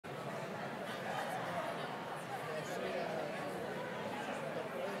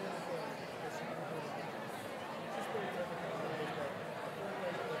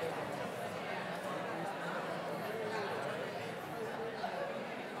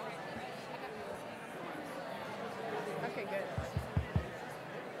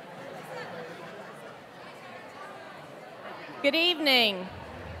Good evening.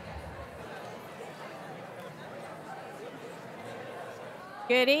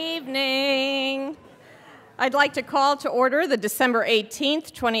 Good evening. I'd like to call to order the December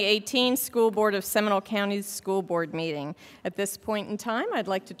 18th, 2018 School Board of Seminole County's School Board meeting. At this point in time, I'd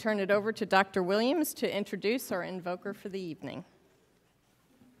like to turn it over to Dr. Williams to introduce our invoker for the evening.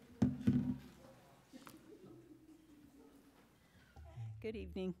 Good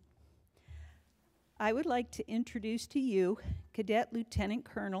evening. I would like to introduce to you Cadet Lieutenant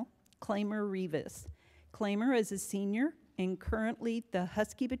Colonel Claimer Rivas. Claimer is a senior and currently the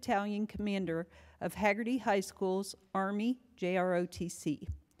Husky Battalion Commander of Hagerty High School's Army JROTC.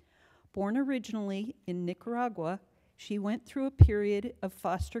 Born originally in Nicaragua, she went through a period of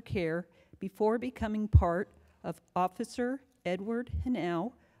foster care before becoming part of Officer Edward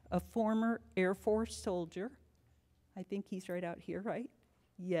Hanau, a former Air Force soldier. I think he's right out here, right?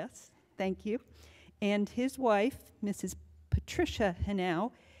 Yes, thank you. And his wife, Mrs. Patricia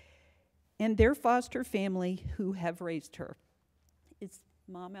Hanau, and their foster family who have raised her. Is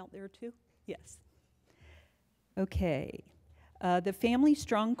Mom out there too? Yes. Okay. The family's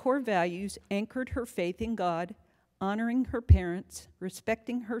strong core values anchored her faith in God, honoring her parents,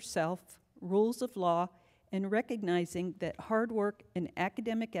 respecting herself, rules of law, and recognizing that hard work and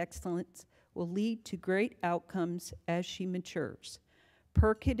academic excellence will lead to great outcomes as she matures.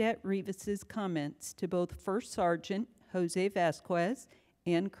 Per Cadet Rivas's comments to both First Sergeant Jose Vasquez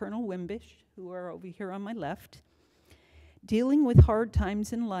and Colonel Wimbish, who are over here on my left, dealing with hard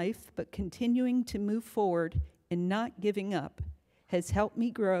times in life but continuing to move forward and not giving up has helped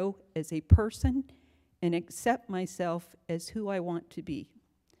me grow as a person and accept myself as who I want to be.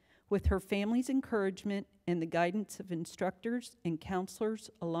 With her family's encouragement and the guidance of instructors and counselors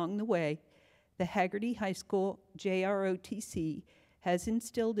along the way, the Hagerty High School JROTC has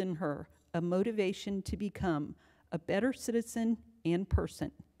instilled in her a motivation to become a better citizen and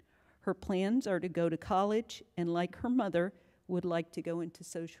person. Her plans are to go to college and, like her mother, would like to go into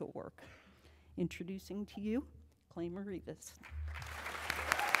social work. Introducing to you, Claimer Rivas.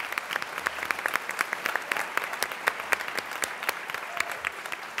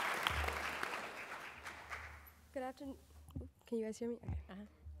 Good afternoon. Can you guys hear me? Okay.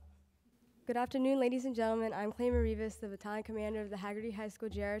 Good afternoon, ladies and gentlemen. I'm Claimer Rivas, the Battalion Commander of the Hagerty High School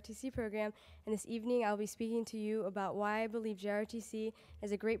JROTC program, and this evening I'll be speaking to you about why I believe JROTC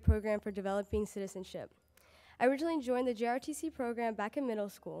is a great program for developing citizenship. I originally joined the JROTC program back in middle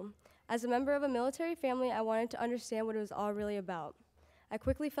school. As a member of a military family, I wanted to understand what it was all really about. I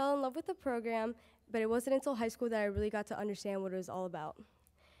quickly fell in love with the program, but it wasn't until high school that I really got to understand what it was all about.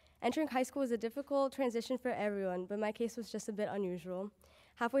 Entering high school was a difficult transition for everyone, but my case was just a bit unusual.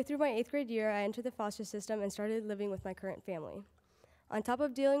 Halfway through my 8th grade year, I entered the foster system and started living with my current family. On top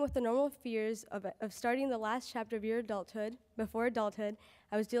of dealing with the normal fears of starting the last chapter of your adulthood, before adulthood,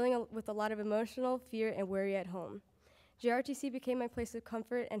 I was dealing with a lot of emotional fear and worry at home. JROTC became my place of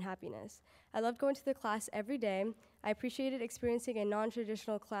comfort and happiness. I loved going to the class every day. I appreciated experiencing a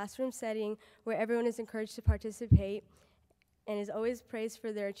non-traditional classroom setting where everyone is encouraged to participate and is always praised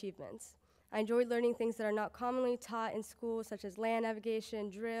for their achievements. I enjoyed learning things that are not commonly taught in school, such as land navigation,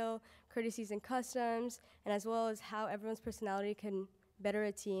 drill, courtesies and customs, and as well as how everyone's personality can better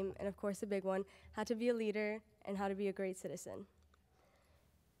a team, and of course the big one, how to be a leader and how to be a great citizen.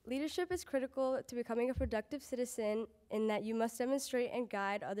 Leadership is critical to becoming a productive citizen in that you must demonstrate and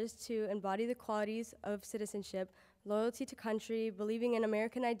guide others to embody the qualities of citizenship, loyalty to country, believing in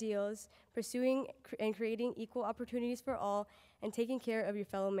American ideals, pursuing and creating equal opportunities for all, and taking care of your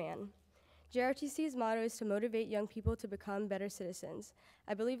fellow man. JROTC's motto is to motivate young people to become better citizens.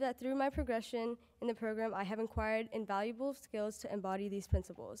 I believe that through my progression in the program, I have acquired invaluable skills to embody these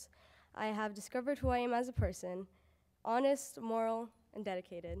principles. I have discovered who I am as a person, honest, moral, and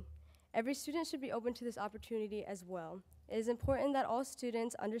dedicated. Every student should be open to this opportunity as well. It is important that all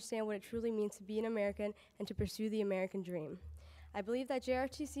students understand what it truly means to be an American and to pursue the American dream. I believe that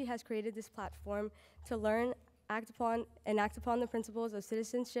JROTC has created this platform to learn, act upon the principles of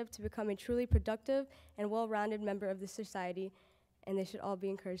citizenship to become a truly productive and well-rounded member of this society, and they should all be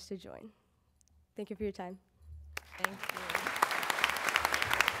encouraged to join. Thank you for your time. Thank you.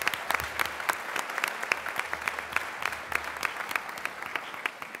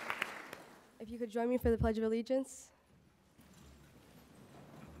 If you could join me for the Pledge of Allegiance.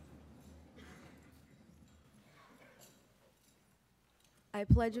 I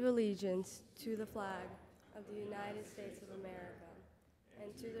pledge allegiance to the flag of the United States of America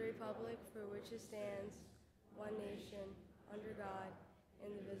and to the republic for which it stands, one nation, under God,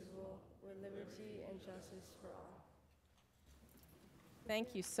 indivisible, with liberty and justice for all.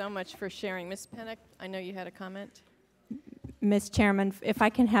 Thank you so much for sharing. Ms. Pennock, I know you had a comment. Ms. Chairman, if I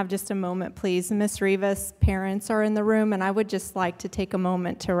can have just a moment, please. Ms. Rivas' parents are in the room, and I would just like to take a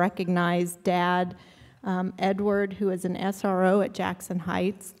moment to recognize Dad Edward, who is an SRO at Jackson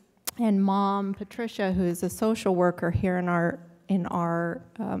Heights, and Mom Patricia, who is a social worker here in our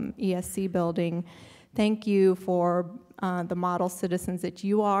ESC building. Thank you for the model citizens that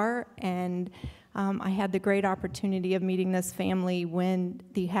you are, and I had the great opportunity of meeting this family when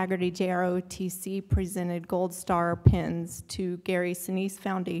the Hagerty JROTC presented Gold Star pins to Gary Sinise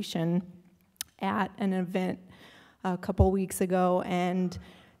Foundation at an event a couple weeks ago, and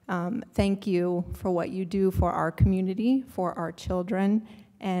thank you for what you do for our community, for our children,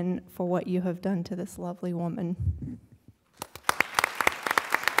 and for what you have done to this lovely woman.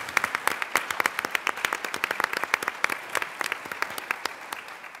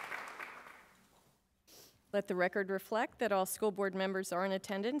 Let the record reflect that all school board members are in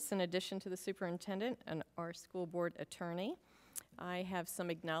attendance in addition to the superintendent and our school board attorney. I have some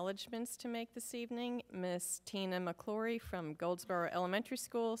acknowledgments to make this evening. Ms. Tina McClory from Goldsboro Elementary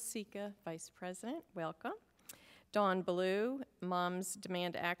School, SECA Vice President, welcome. Dawn Ballou, Moms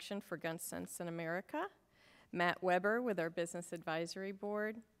Demand Action for Gun Sense in America. Matt Weber with our Business Advisory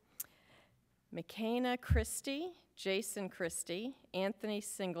Board. McKenna Christie, Jason Christie, Anthony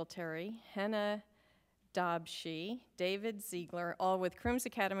Singletary, Henna Dobshi, David Ziegler, all with Crooms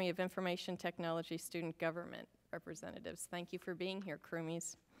Academy of Information Technology Student Government representatives. Thank you for being here,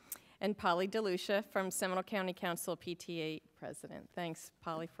 Croomies. And Polly DeLucia from Seminole County Council PTA President. Thanks,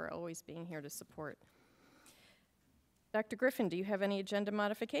 Polly, for always being here to support. Dr. Griffin, do you have any agenda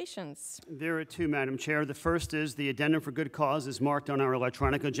modifications? There are two, Madam Chair. The first is the addendum for good cause is marked on our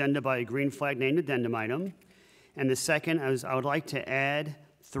electronic agenda by a green flag named addendum item. And the second is I would like to add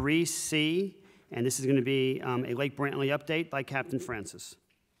 3C, and this is going to be a Lake Brantley update by Captain Francis.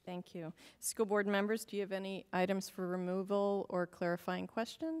 Thank you. School board members, do you have any items for removal or clarifying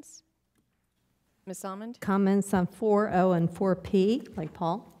questions? Ms. Almond? Comments on 4O and 4P, like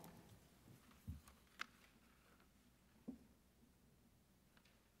Paul?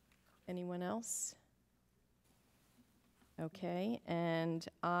 Anyone else? Okay, and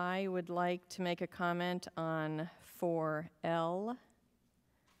I would like to make a comment on 4L,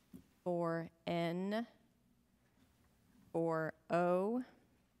 4N, 4O,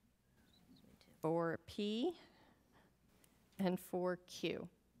 4P, and 4Q.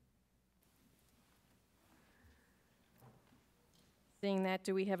 Seeing that,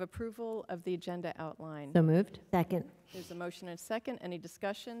 do we have approval of the agenda outline? So moved. Second. There's a motion and a second. Any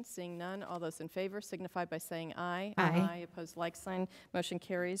discussion? Seeing none, all those in favor signify by saying aye. Aye. Opposed, like sign. Motion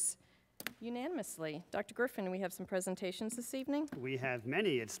carries unanimously. Dr. Griffin, we have some presentations this evening. We have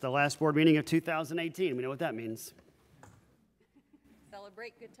many. It's the last board meeting of 2018. We know what that means.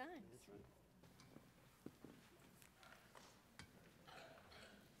 Celebrate good times.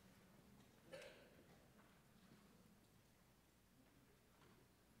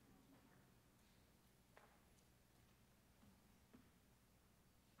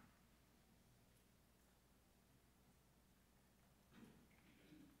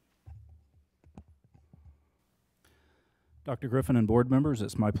 Dr. Griffin and board members,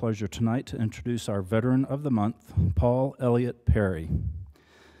 it's my pleasure tonight to introduce our Veteran of the Month, Paul Elliott Perry.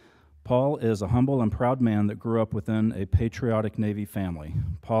 Paul is a humble and proud man that grew up within a patriotic Navy family.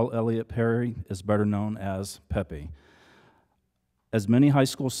 Paul Elliott Perry is better known as Peppy. As many high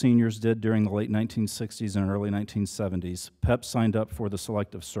school seniors did during the late 1960s and early 1970s, Pep signed up for the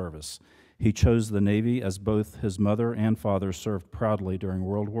Selective Service. He chose the Navy as both his mother and father served proudly during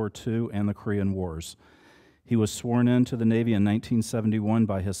World War II and the Korean Wars. He was sworn into the Navy in 1971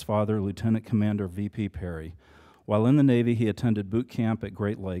 by his father, Lieutenant Commander V.P. Perry. While in the Navy, he attended boot camp at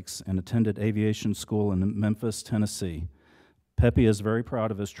Great Lakes and attended aviation school in Memphis, Tennessee. Peppy is very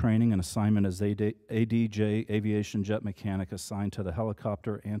proud of his training and assignment as ADJ Aviation Jet Mechanic assigned to the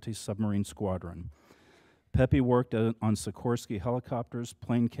Helicopter Anti-Submarine Squadron. Peppy worked on Sikorsky helicopters,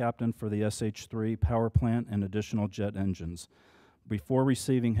 plane captain for the SH-3 power plant, and additional jet engines. Before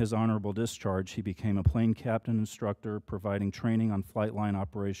receiving his honorable discharge, he became a plane captain instructor, providing training on flight line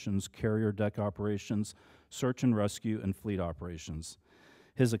operations, carrier deck operations, search and rescue, and fleet operations.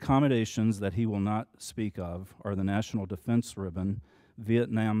 His accommodations that he will not speak of are the National Defense Ribbon,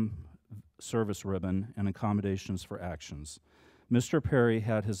 Vietnam Service Ribbon, and accommodations for actions. Mr. Perry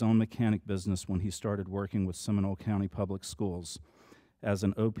had his own mechanic business when he started working with Seminole County Public Schools as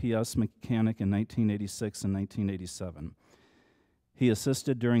an OPS mechanic in 1986 and 1987. He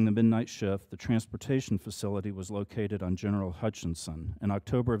assisted during the midnight shift. The transportation facility was located on General Hutchinson. In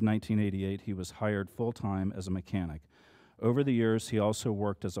October of 1988, he was hired full-time as a mechanic. Over the years, he also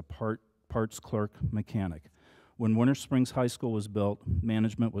worked as a parts clerk mechanic. When Winter Springs High School was built,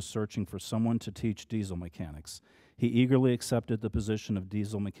 management was searching for someone to teach diesel mechanics. He eagerly accepted the position of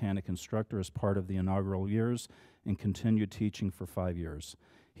diesel mechanic instructor as part of the inaugural years and continued teaching for 5 years.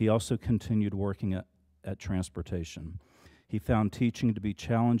 He also continued working at transportation. He found teaching to be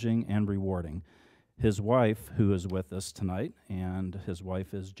challenging and rewarding. His wife, who is with us tonight, and his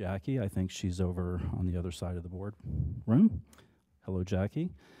wife is Jackie, I think she's over on the other side of the board room. Hello,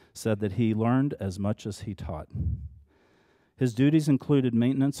 Jackie, said that he learned as much as he taught. His duties included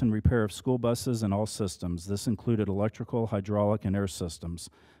maintenance and repair of school buses and all systems. This included electrical, hydraulic, and air systems.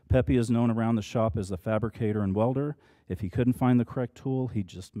 Pepe is known around the shop as a fabricator and welder. If he couldn't find the correct tool, he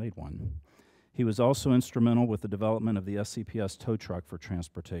just made one. He was also instrumental with the development of the SCPS tow truck for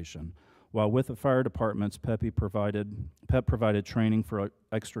transportation. While with the fire departments, PEP provided training for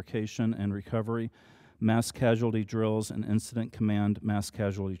extrication and recovery, mass casualty drills, and incident command mass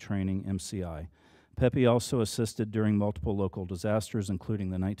casualty training, MCI. PEP also assisted during multiple local disasters, including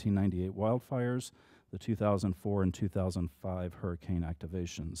the 1998 wildfires, the 2004 and 2005 hurricane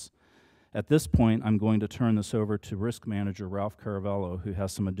activations. At this point, I'm going to turn this over to Risk Manager Ralph Caravello, who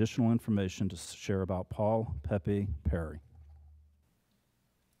has some additional information to share about Paul Pepe Perry.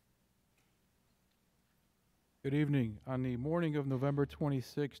 Good evening. On the morning of November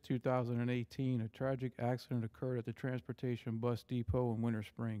 26, 2018, a tragic accident occurred at the Transportation Bus Depot in Winter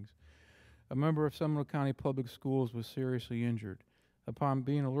Springs. A member of Seminole County Public Schools was seriously injured. Upon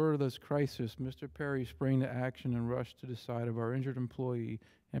being alerted of this crisis, Mr. Perry sprang to action and rushed to the side of our injured employee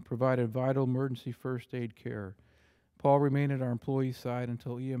and provided vital emergency first aid care. Paul remained at our employee's side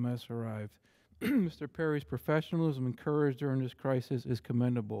until EMS arrived. Mr. Perry's professionalism and courage during this crisis is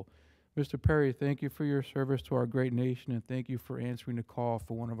commendable. Mr. Perry, thank you for your service to our great nation, and thank you for answering the call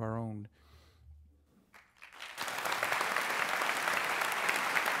for one of our own.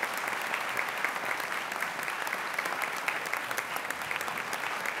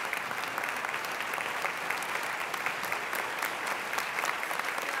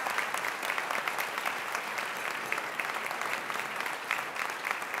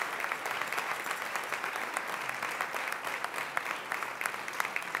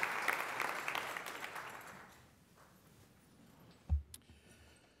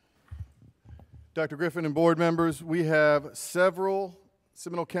 Dr. Griffin and board members, we have several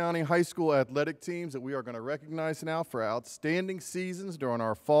Seminole County High School athletic teams that we are going to recognize now for outstanding seasons during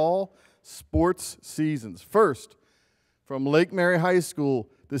our fall sports seasons. First, from Lake Mary High School,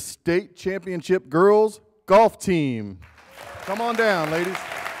 the state championship girls golf team. Come on down, ladies.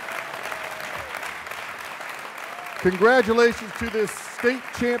 Congratulations to this state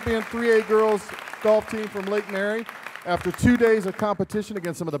champion 3A girls golf team from Lake Mary. After 2 days of competition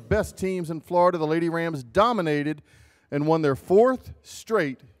against some of the best teams in Florida, the Lady Rams dominated and won their fourth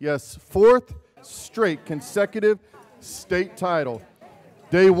straight consecutive state title.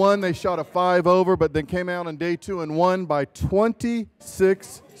 Day one, they shot a 5 over, but then came out on day two and won by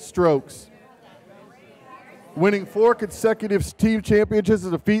 26 strokes. Winning 4 consecutive team championships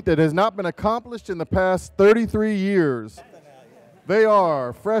is a feat that has not been accomplished in the past 33 years. They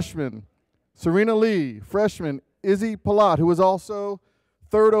are freshman Serena Lee, freshman Izzy Palat, who was also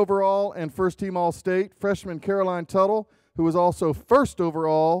 3rd overall and first team All-State. Freshman Caroline Tuttle, who was also 1st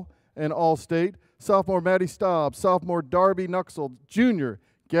overall and All-State. Sophomore Maddie Staub, sophomore Darby Nuxel, junior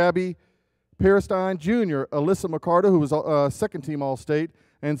Gabby Peristine, junior Alyssa McCarter, who was 2nd team All-State,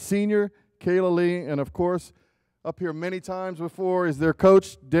 and senior Kayla Lee. And of course, up here many times before is their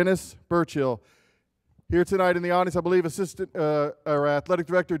coach, Dennis Burchill. Here tonight in the audience, I believe our athletic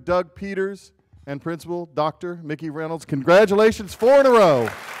director, Doug Peters, and Principal Dr. Mickey Reynolds. Congratulations, 4 in a row.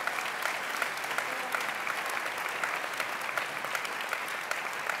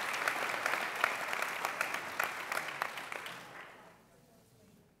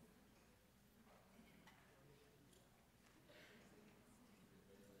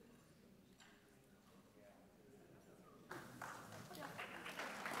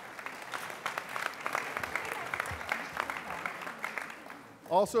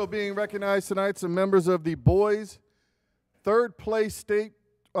 Also being recognized tonight, some members of the boys' 3rd place state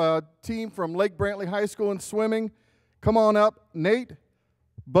team from Lake Brantley High School in swimming. Come on up, Nate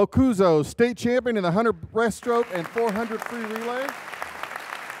Bocuzo, state champion in the 100 breaststroke and 400 free relay.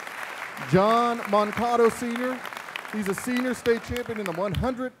 John Moncado, senior. He's a senior state champion in the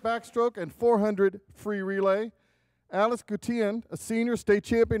 100 backstroke and 400 free relay. Alice Gutien, a senior state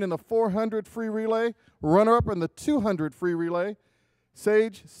champion in the 400 free relay, runner-up in the 200 free relay.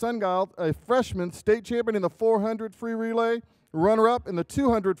 Sage Sungal, a freshman, state champion in the 400 free relay, runner-up in the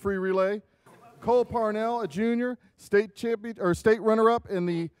 200 free relay. Cole Parnell, a junior, state champion or state runner-up in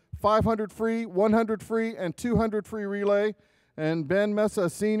the 500 free, 100 free, and 200 free relay. And Ben Mesa, a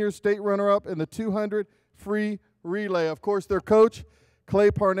senior, state runner-up in the 200 free relay. Of course, their coach,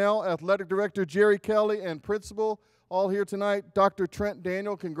 Clay Parnell, athletic director Jerry Kelly, and principal, all here tonight, Dr. Trent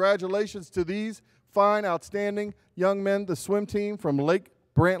Daniel. Congratulations to these fine, outstanding young men, the swim team from Lake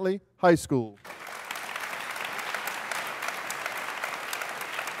Brantley High School.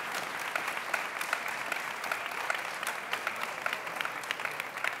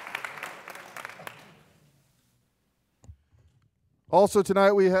 Also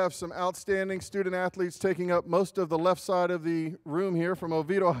tonight we have some outstanding student athletes taking up most of the left side of the room here from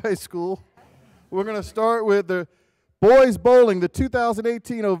Oviedo High School. We're going to start with the boys bowling. The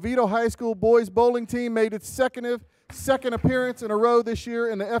 2018 Oviedo High School boys bowling team made its second appearance in a row this year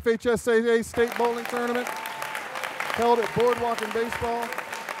in the FHSAA State Bowling Tournament held at Boardwalk and Baseball.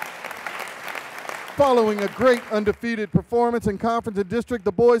 Following a great undefeated performance in conference and district,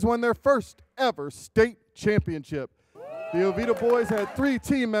 the boys won their first ever state championship. The Oviedo boys had 3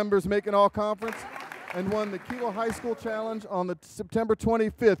 team members making all conference and won the Kilo High School Challenge on the September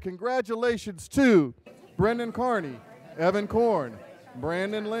 25th. Congratulations to Brendan Carney, Evan Korn,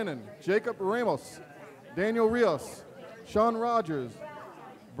 Brandon Lennon, Jacob Ramos, Daniel Rios, Sean Rogers,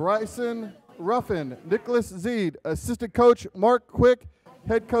 Bryson Ruffin, Nicholas Zeed, assistant coach Mark Quick,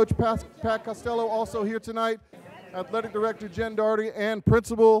 head coach Pat Costello also here tonight, athletic director Jen Daugherty, and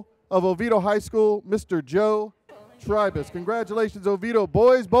principal of Oviedo High School, Mr. Joe Tribus. Congratulations, Oviedo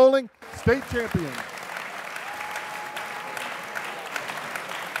boys bowling state champions.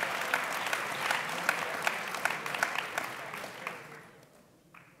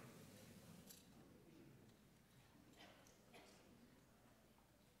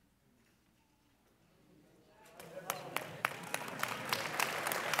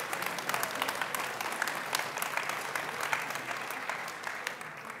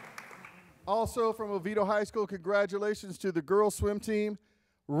 Also from Oviedo High School, congratulations to the girls swim team,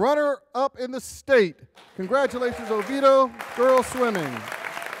 runner-up in the state. Congratulations, Oviedo girls swimming.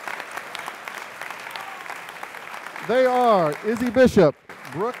 They are Izzy Bishop,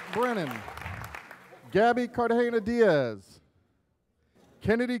 Brooke Brennan, Gabby Cartagena Diaz,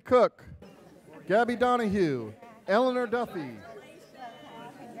 Kennedy Cook, Gabby Donahue, Eleanor Duffy,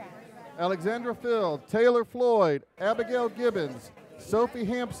 Alexandra Field, Taylor Floyd, Abigail Gibbons, Sophie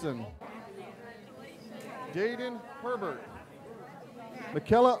Hampson, Jaden Herbert,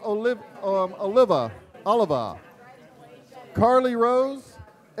 Michaela Oliva, Carly Rose,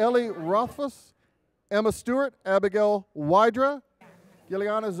 Ellie Rothfuss, Emma Stewart, Abigail Wydra,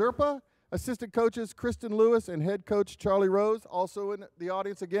 Gilliana Zerpa. Assistant coaches Kristen Lewis and head coach Charlie Rose. Also in the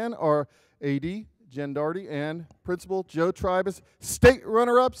audience again are AD Jen Daugherty and principal Joe Tribus. State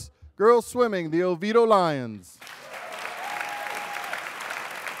runner-ups, girls swimming, the Oviedo Lions.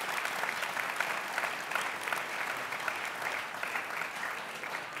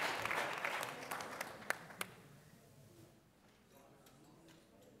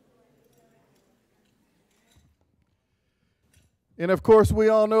 And of course, we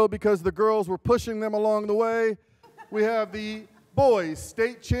all know because the girls were pushing them along the way, we have the boys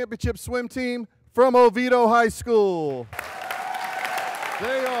state championship swim team from Oviedo High School.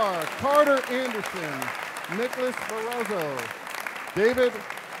 They are Carter Anderson, Nicholas Barroso, David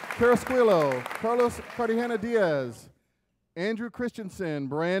Carasquillo, Carlos Cartagena Diaz, Andrew Christensen,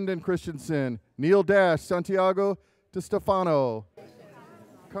 Brandon Christensen, Neil Dash, Santiago DeStefano,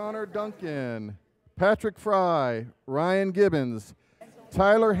 Connor Duncan, Patrick Fry, Ryan Gibbons,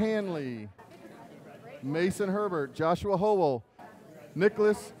 Tyler Hanley, Mason Herbert, Joshua Howell,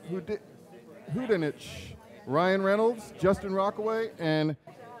 Nicholas Hudanich, Ryan Reynolds, Justin Rockaway, and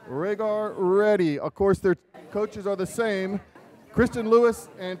Rhaegar Reddy. Of course, their coaches are the same, Kristen Lewis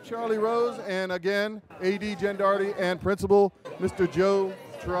and Charlie Rose, and again, AD Jen Daugherty and principal Mr. Joe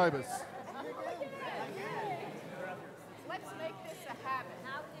Tribus.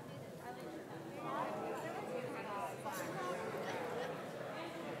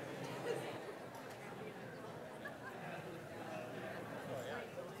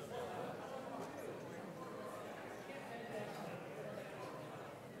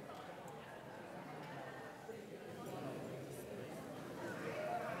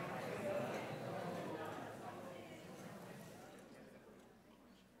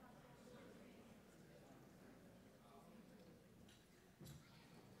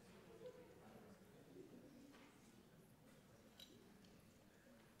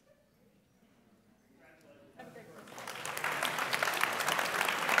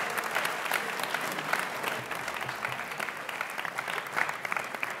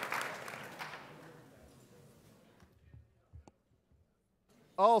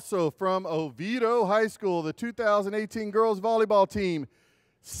 Also from Oviedo High School, the 2018 girls volleyball team,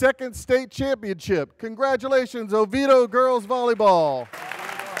 second state championship. Congratulations, Oviedo girls volleyball.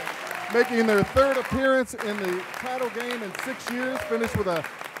 Making their third appearance in the title game in 6 years, finished with a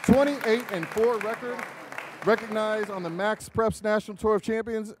 28-4 record. Recognized on the Max Preps National Tour of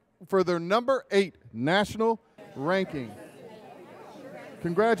Champions for their number 8 national ranking.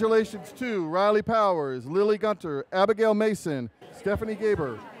 Congratulations to Riley Powers, Lily Gunter, Abigail Mason, Stephanie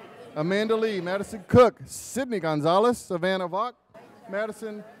Gaber, Amanda Lee, Madison Cook, Sydney Gonzalez, Savannah Vaught,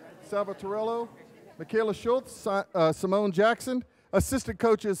 Madison Salvatorello, Michaela Schultz, Simone Jackson, assistant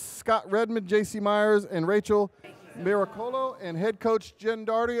coaches Scott Redmond, J.C. Myers, and Rachel Miracolo, and head coach Jen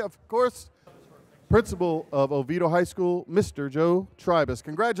Darty, of course, principal of Oviedo High School, Mr. Joe Tribus.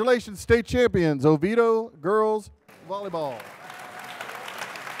 Congratulations, state champions, Oviedo girls volleyball.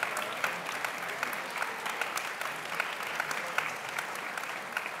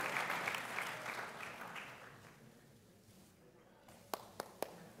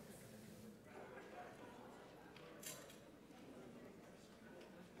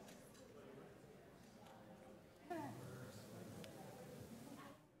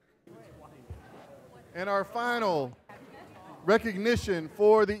 And our final recognition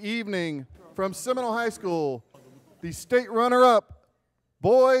for the evening from Seminole High School, the state runner-up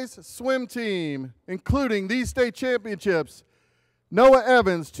boys swim team, including these state championships: Noah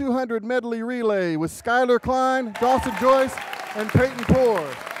Evans, 200 medley relay with Skylar Klein, Dawson Joyce, and Peyton Poore.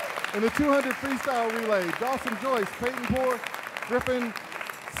 In the 200 freestyle relay, Dawson Joyce, Peyton Poore, Griffin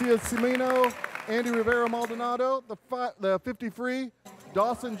Ciasimino, Andy Rivera Maldonado. The 50 free,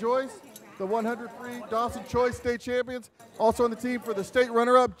 Dawson Joyce. The 100 free, Dawson Choice state champions. Also on the team for the state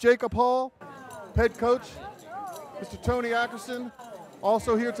runner-up, Jacob Hall. Head coach, Mr. Tony Ackerson.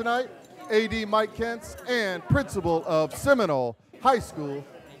 Also here tonight, AD Mike Kentz, and principal of Seminole High School,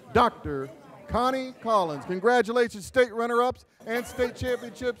 Dr. Connie Collins. Congratulations, state runner-ups and state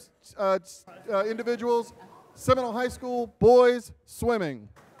championships individuals, Seminole High School boys swimming.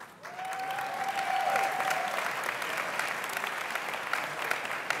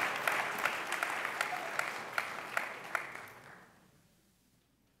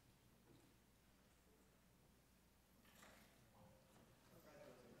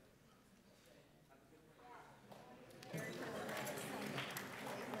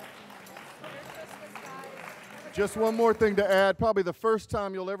 Just one more thing to add, probably the first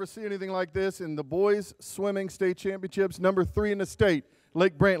time you'll ever see anything like this in the boys swimming state championships. Number 3 in the state,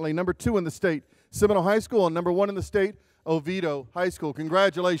 Lake Brantley. Number 2 in the state, Seminole High School. And number 1 in the state, Oviedo High School.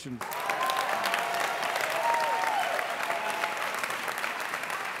 Congratulations.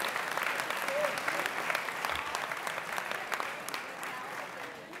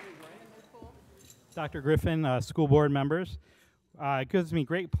 Dr. Griffin, school board members, it gives me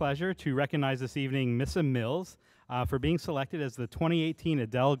great pleasure to recognize this evening Missa Mills for being selected as the 2018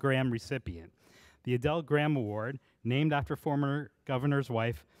 Adele Graham recipient. The Adele Graham Award, named after former governor's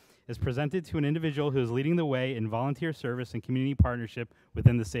wife, is presented to an individual who is leading the way in volunteer service and community partnership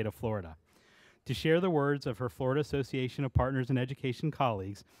within the state of Florida. To share the words of her Florida Association of Partners in Education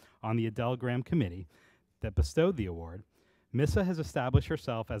colleagues on the Adele Graham Committee that bestowed the award, Missa has established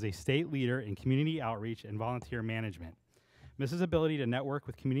herself as a state leader in community outreach and volunteer management. Missa's ability to network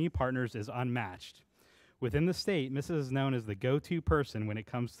with community partners is unmatched. Within the state, Missa is known as the go-to person when it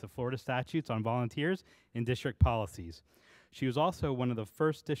comes to Florida statutes on volunteers and district policies. She was also one of the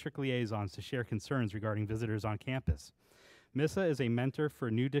first district liaisons to share concerns regarding visitors on campus. Missa is a mentor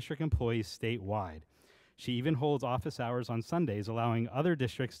for new district employees statewide. She even holds office hours on Sundays, allowing other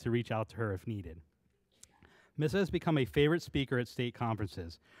districts to reach out to her if needed. Missa has become a favorite speaker at state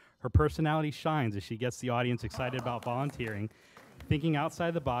conferences. Her personality shines as she gets the audience excited about volunteering, thinking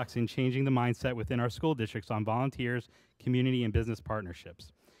outside the box and changing the mindset within our school districts on volunteers, community, and business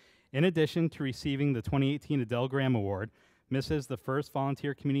partnerships. In addition to receiving the 2018 Adele Graham Award, Missa is the first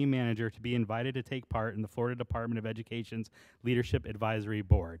volunteer community manager to be invited to take part in the Florida Department of Education's Leadership Advisory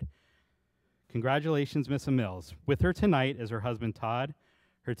Board. Congratulations, Missa Mills. With her tonight is her husband, Todd,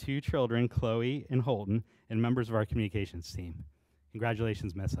 her 2 children, Chloe and Holton, and members of our communications team.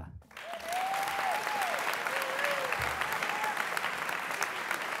 Congratulations, Missa.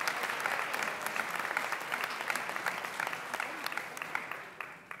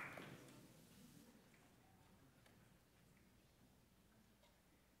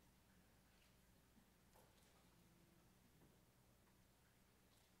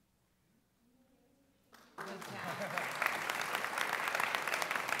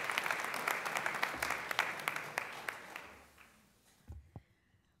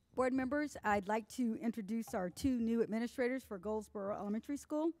 Board members, I'd like to introduce our two new administrators for Goldsboro Elementary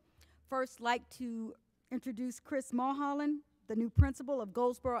School. First, like to introduce Chris Mulholland, the new principal of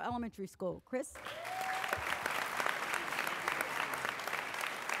Goldsboro Elementary School. Chris?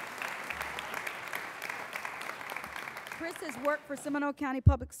 Chris has worked for Seminole County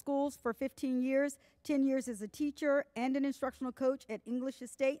Public Schools for 15 years, 10 years as a teacher and an instructional coach at English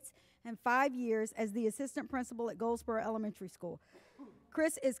Estates, and 5 years as the assistant principal at Goldsboro Elementary School.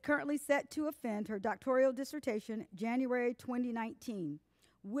 Chris is currently set to defend her doctoral dissertation January 2019.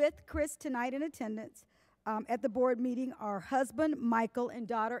 With Chris tonight in attendance at the board meeting are husband Michael and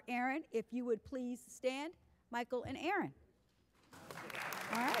daughter Erin. If you would please stand, Michael and Erin.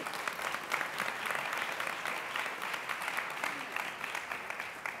 All right.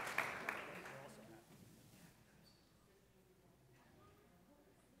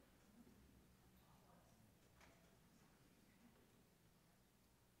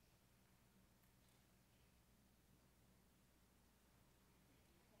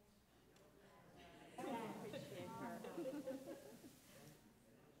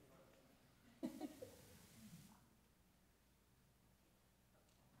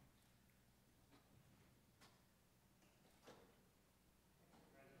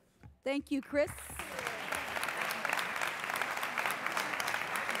 Thank you, Chris.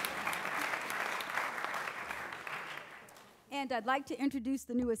 And I'd like to introduce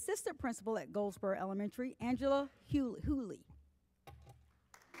the new assistant principal at Goldsboro Elementary, Angela Hooley.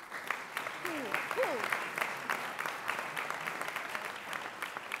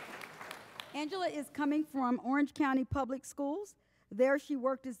 Angela is coming from Orange County Public Schools. There she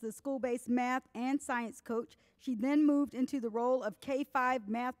worked as the school-based math and science coach. She then moved into the role of K-5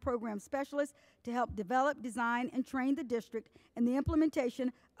 math program specialist to help develop, design, and train the district in the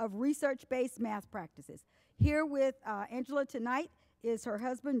implementation of research-based math practices. Here with Angela tonight is her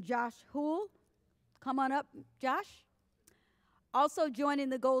husband, Josh Hool. Come on up, Josh. Also joining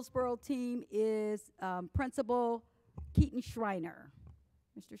the Goldsboro team is Principal Keaton Schreiner.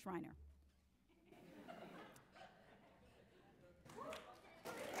 Mr. Schreiner.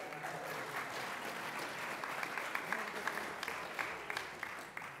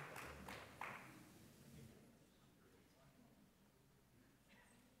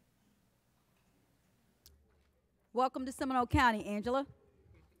 Welcome to Seminole County, Angela.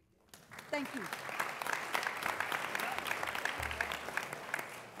 Thank you.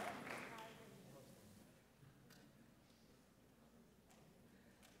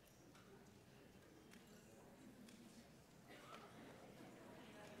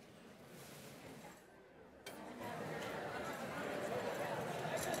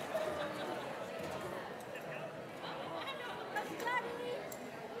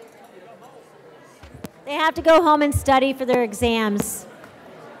 They have to go home and study for their exams.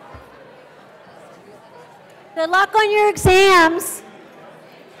 Good luck on your exams.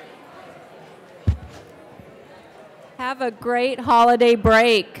 Have a great holiday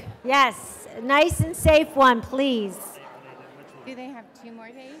break. Yes, a nice and safe one, please. Do they have 2 more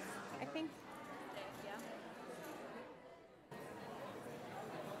days, I think?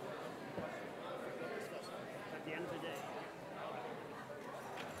 At the end of the day.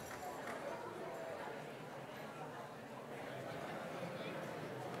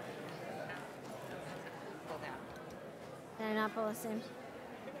 Annapolis and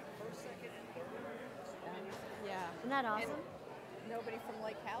Yeah. isn't that awesome? And nobody from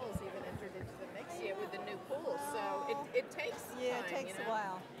Lake Howell has even entered into the mix yet with the new pool, so it takes time, it takes a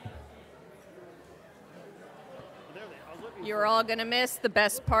while. You're all going to miss the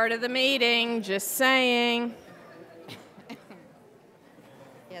best part of the meeting, just saying.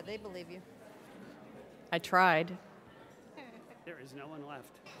 Yeah, they believe you. I tried. There is no one left.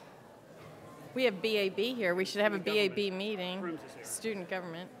 We have BAB here. We should have a BAB meeting. Student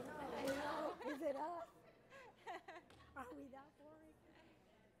government. Is it up? Are we that boring?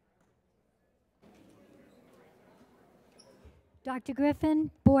 Dr.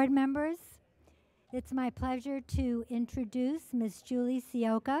 Griffin, board members, it's my pleasure to introduce Ms. Julie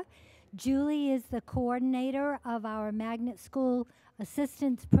Sioka. Julie is the coordinator of our Magnet School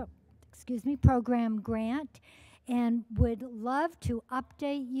Assistance Program grant, and would love to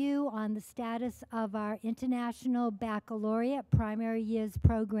update you on the status of our International Baccalaureate Primary Years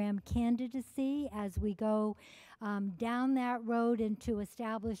Program candidacy as we go down that road into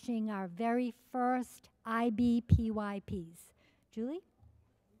establishing our very first IBPYPs. Julie?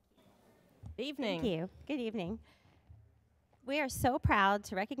 Evening. Thank you. Good evening. We are so proud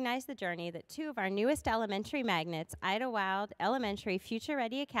to recognize the journey that two of our newest elementary magnets, Idlewild Elementary Future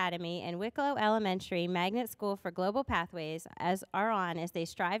Ready Academy and Wicklow Elementary Magnet School for Global Pathways, are on as they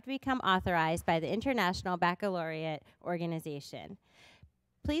strive to become authorized by the International Baccalaureate Organization.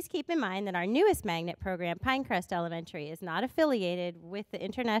 Please keep in mind that our newest magnet program, Pinecrest Elementary, is not affiliated with the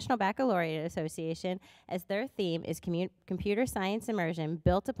International Baccalaureate Association, as their theme is computer science immersion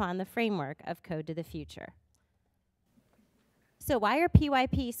built upon the framework of Code to the Future. So why are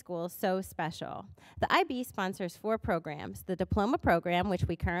PYP schools so special? The IB sponsors 4 programs: the diploma program, which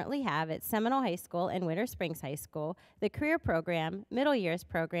we currently have at Seminole High School and Winter Springs High School, the career program, middle years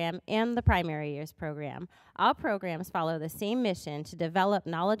program, and the primary years program. All programs follow the same mission to develop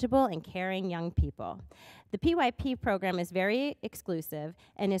knowledgeable and caring young people. The PYP program is very exclusive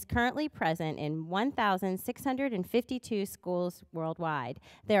and is currently present in 1,652 schools worldwide.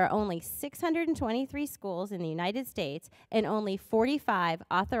 There are only 623 schools in the United States, and only 45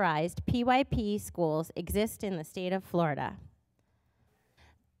 authorized PYP schools exist in the state of Florida.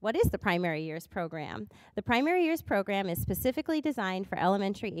 What is the primary years program? The primary years program is specifically designed for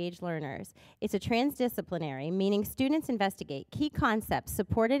elementary age learners. It's a transdisciplinary, meaning students investigate key concepts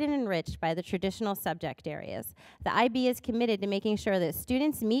supported and enriched by the traditional subject areas. The IB is committed to making sure that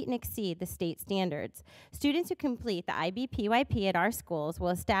students meet and exceed the state standards. Students who complete the IB PYP at our schools will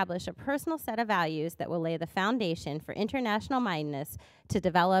establish a personal set of values that will lay the foundation for international mindedness to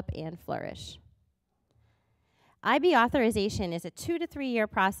develop and flourish. IB authorization is a 2 to 3 year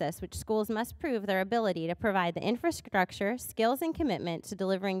process which schools must prove their ability to provide the infrastructure, skills, and commitment to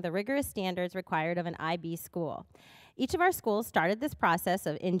delivering the rigorous standards required of an IB school. Each of our schools started this process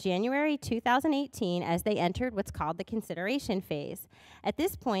in January 2018 as they entered what's called the consideration phase. At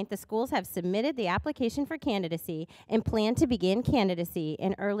this point, the schools have submitted the application for candidacy and plan to begin candidacy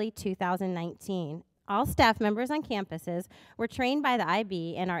in early 2019. All staff members on campuses were trained by the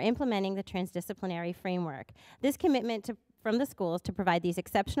IB and are implementing the transdisciplinary framework. This commitment from the schools to provide these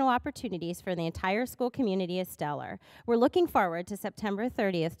exceptional opportunities for the entire school community is stellar. We're looking forward to September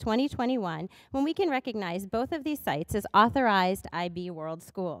 30th, 2021, when we can recognize both of these sites as authorized IB World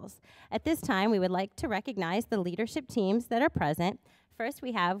Schools. At this time, we would like to recognize the leadership teams that are present. First,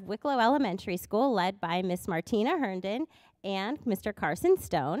 we have Wicklow Elementary School, led by Miss Martina Herndon and Mr. Carson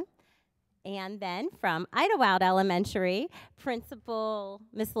Stone. And then from Idlewild Elementary, Principal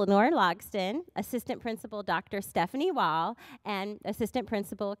Ms. Lenore Logston, Assistant Principal Dr. Stephanie Wall, and Assistant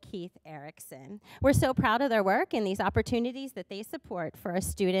Principal Keith Erickson. We're so proud of their work and these opportunities that they support for our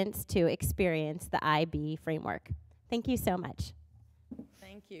students to experience the IB framework. Thank you so much.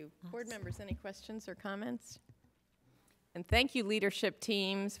 Thank you. Board members, any questions or comments? And thank you, leadership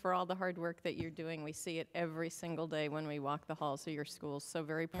teams, for all the hard work that you're doing. We see it every single day when we walk the halls of your schools. So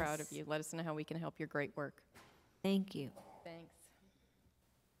very proud of you. Let us know how we can help your great work. Thank you. Thanks.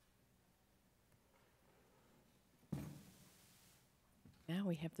 Now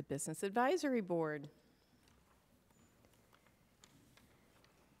we have the Business Advisory Board.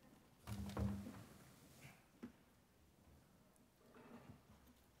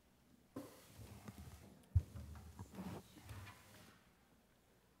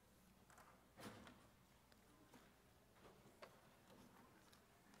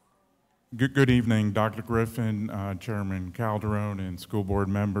 Good evening, Dr. Griffin, Chairman Calderon, and school board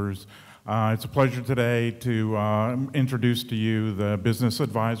members. It's a pleasure today to introduce to you the Business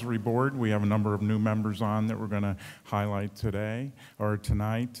Advisory Board. We have a number of new members on that we're going to highlight today or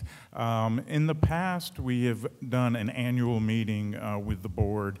tonight. In the past, we have done an annual meeting with the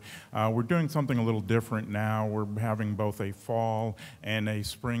board. We're doing something a little different now. We're having both a fall and a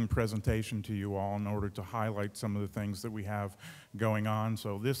spring presentation to you all in order to highlight some of the things that we have going on.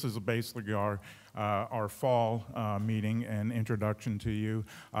 So this is basically our fall meeting and introduction to you.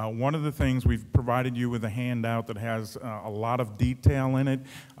 One of the things, we've provided you with a handout that has a lot of detail in it.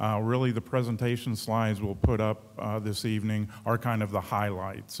 Really, the presentation slides we'll put up this evening are kind of the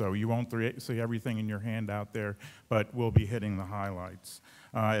highlights. So you won't see everything in your handout there, but we'll be hitting the highlights.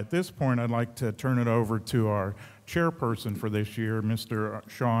 At this point, I'd like to turn it over to our chairperson for this year, Mr.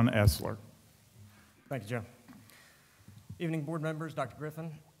 Sean Essler. Thank you, Joe. Evening, board members, Dr.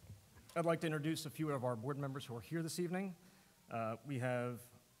 Griffin. I'd like to introduce a few of our board members who are here this evening. We have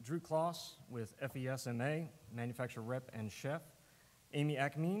Drew Kloss with FESMA, manufacturer rep and chef. Amy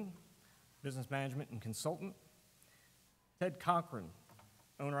Ackerman, business management and consultant. Ted Cochran,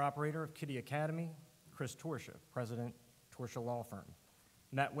 owner-operator of Kitty Academy. Chris Torsha, president, Torsha Law Firm.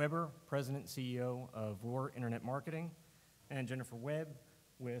 Matt Weber, president and CEO of Roar Internet Marketing. And Jennifer Webb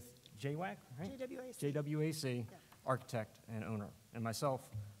with JWAC, right? JWAC, yeah. Architect and owner. And myself,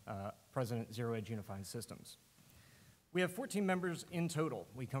 President, Zero Edge Unified Systems. We have 14 members in total.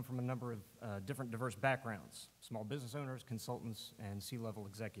 We come from a number of different diverse backgrounds, small business owners, consultants, and C-level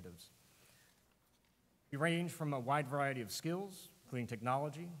executives. We range from a wide variety of skills, including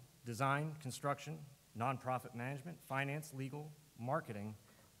technology, design, construction, nonprofit management, finance, legal, marketing,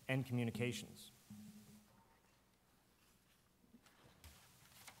 and communications.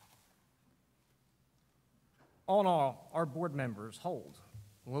 All in all, our board members hold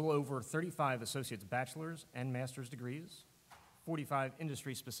a little over 35 associate's bachelor's and master's degrees, 45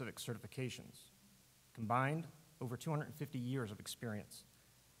 industry-specific certifications, combined over 250 years of experience.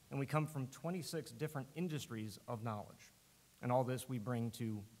 And we come from 26 different industries of knowledge. And all this we bring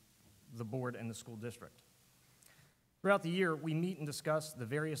to the board and the school district. Throughout the year, we meet and discuss the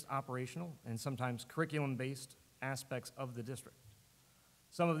various operational and sometimes curriculum-based aspects of the district.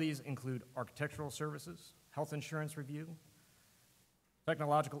 Some of these include architectural services, health insurance review,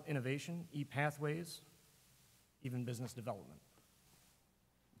 technological innovation, e-pathways, even business development.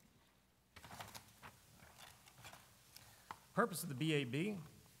 The purpose of the BAB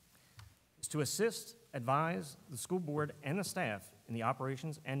is to assist, advise the school board and the staff in the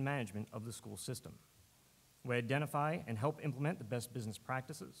operations and management of the school system. We identify and help implement the best business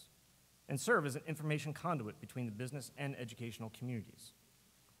practices and serve as an information conduit between the business and educational communities.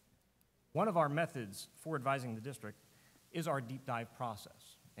 One of our methods for advising the district is our deep dive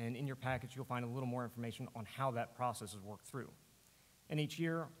process. And in your package, you'll find a little more information on how that process is worked through. And each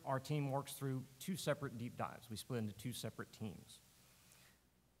year, our team works through 2 separate deep dives. We split into 2 separate teams.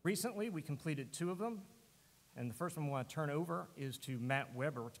 Recently, we completed 2 of them, and the first one we want to turn over is to Matt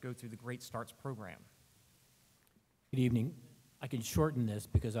Weber to go through the Great Starts program. Good evening. I can shorten this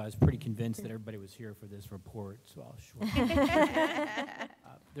because I was pretty convinced that everybody was here for this report, so I'll shorten it.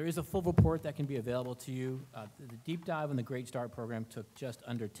 There is a full report that can be available to you. The deep dive on the Great Start program took just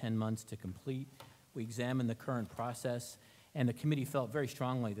under 10 months to complete. We examined the current process, and the committee felt very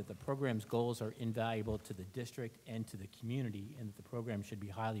strongly that the program's goals are invaluable to the district and to the community, and that the program should be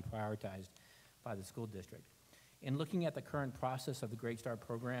highly prioritized by the school district. In looking at the current process of the Great Start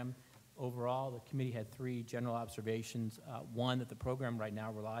program, overall, the committee had 3 general observations. One, that the program right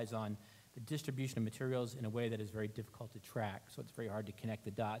now relies on the distribution of materials in a way that is very difficult to track, so it's very hard to connect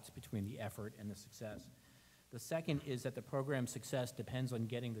the dots between the effort and the success. The second is that the program's success depends on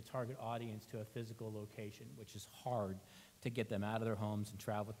getting the target audience to a physical location, which is hard to get them out of their homes and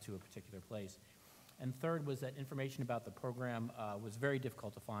travel to a particular place. And third was that information about the program was very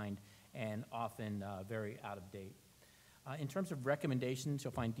difficult to find and often very out of date. In terms of recommendations,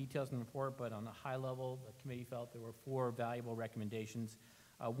 you'll find details in the report, but on a high level, the committee felt there were 4 valuable recommendations.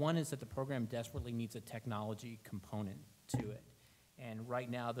 One is that the program desperately needs a technology component to it. And right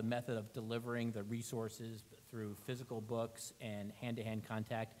now, the method of delivering the resources through physical books and hand-to-hand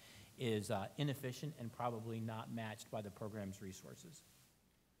contact is inefficient and probably not matched by the program's resources.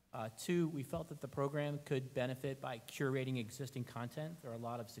 2, we felt that the program could benefit by curating existing content. There are a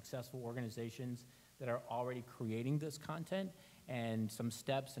lot of successful organizations that are already creating this content, and some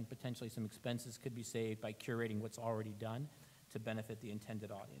steps and potentially some expenses could be saved by curating what's already done to benefit the intended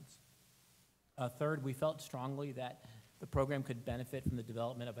audience. Third, we felt strongly that the program could benefit from the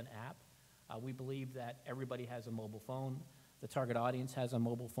development of an app. We believe that everybody has a mobile phone, the target audience has a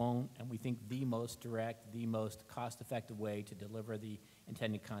mobile phone, and we think the most direct, the most cost-effective way to deliver the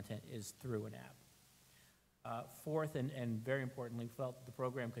intended content is through an app. Fourth, and very importantly, we felt the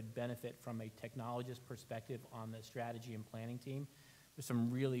program could benefit from a technologist perspective on the strategy and planning team. There's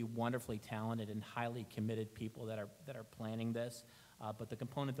some really wonderfully talented and highly committed people that are planning this, but the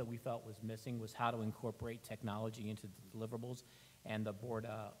component that we felt was missing was how to incorporate technology into the deliverables, and the board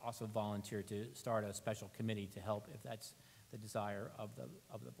also volunteered to start a special committee to help if that's the desire of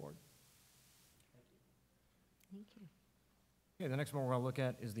the board. Thank you. Okay, the next one we're going to look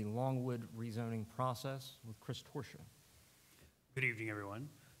at is the Longwood rezoning process with Chris Torsha. Good evening, everyone.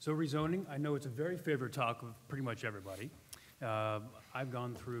 So rezoning, I know it's a very favorite talk of pretty much everybody. I've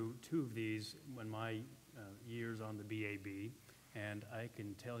gone through 2 of these in my years on the BAB, and I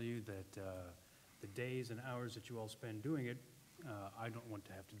can tell you that the days and hours that you all spend doing it, I don't want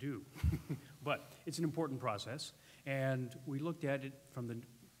to have to do. But it's an important process, and we looked at it from the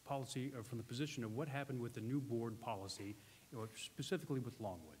policy, or from the position of what happened with the new board policy, or specifically with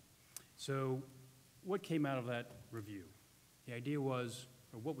Longwood. So what came out of that review? The idea was,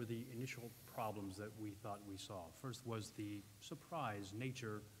 or what were the initial problems that we thought we saw? First was the surprise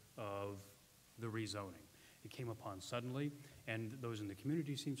nature of the rezoning. It came upon suddenly, and those in the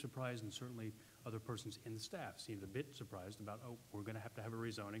community seemed surprised, and certainly other persons in the staff seemed a bit surprised about, oh, we're going to have a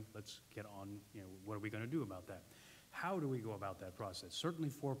rezoning. Let's get on, what are we going to do about that? How do we go about that process? Certainly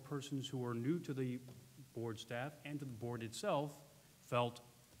for persons who are new to the board staff and to the board itself, felt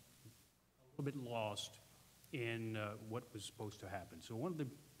a little bit lost in what was supposed to happen. So one of the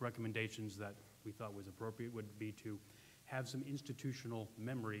recommendations that we thought was appropriate would be to have some institutional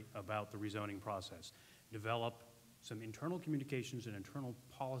memory about the rezoning process, develop some internal communications and internal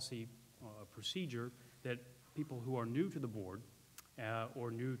policy procedure that people who are new to the board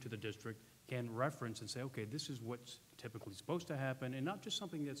or new to the district can reference and say, okay, this is what's typically supposed to happen, and not just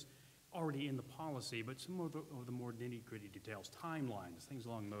something that's already in the policy, but some of the more nitty-gritty details, timelines, things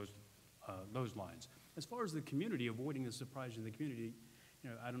along those lines. As far as the community, avoiding the surprise in the community,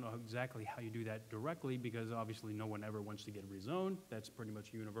 I don't know exactly how you do that directly, because obviously no one ever wants to get rezoned. That's pretty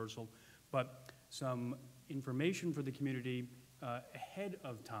much universal. But some information for the community ahead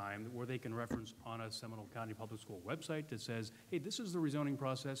of time where they can reference on a Seminole County Public School website that says, hey, this is the rezoning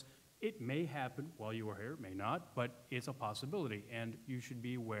process. It may happen while you are here, it may not, but it's a possibility, and you should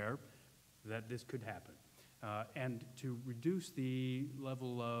be aware that this could happen. And to reduce the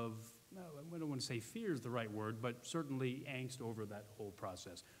level of, I don't want to say fear is the right word, but certainly angst over that whole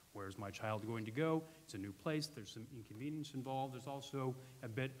process. Where's my child going to go? It's a new place. There's some inconvenience involved. There's also a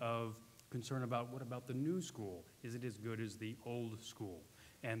bit of concern about what about the new school? Is it as good as the old school?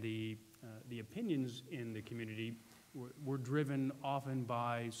 And the opinions in the community were driven often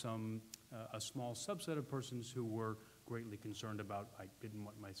by a small subset of persons who were greatly concerned about, I didn't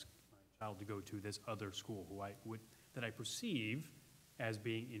want my child to go to this other school that I perceive as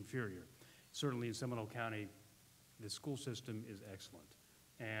being inferior. Certainly in Seminole County, the school system is excellent.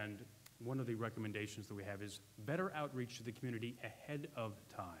 And one of the recommendations that we have is better outreach to the community ahead of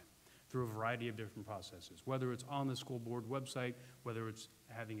time through a variety of different processes, whether it's on the school board website, whether it's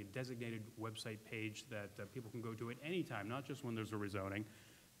having a designated website page that people can go to at any time, not just when there's a rezoning.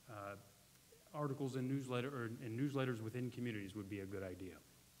 Articles and newsletters within communities would be a good idea.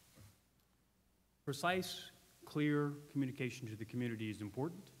 Precise, clear communication to the community is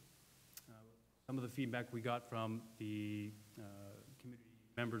important. Some of the feedback we got from the community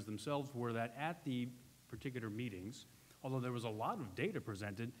members themselves were that at the particular meetings, although there was a lot of data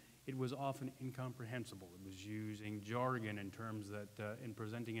presented, it was often incomprehensible. It was using jargon in terms that, in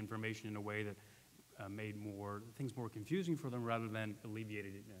presenting information in a way that made things more confusing for them rather than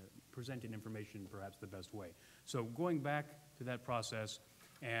alleviated it, presented information perhaps the best way. So going back to that process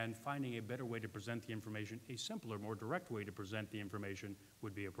and finding a better way to present the information, a simpler, more direct way to present the information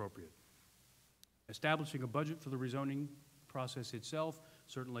would be appropriate. Establishing a budget for the rezoning process itself,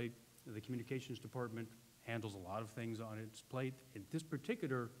 certainly the communications department handles a lot of things on its plate. This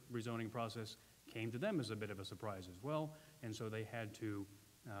particular rezoning process came to them as a bit of a surprise as well, and so they had to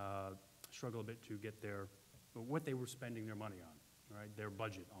struggle a bit to get what they were spending their money on, right? Their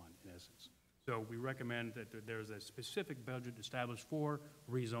budget on, in essence. So we recommend that there's a specific budget established for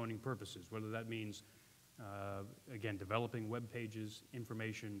rezoning purposes, whether that means, again, developing web pages,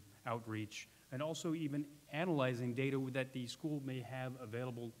 information, outreach, and also even analyzing data that the school may have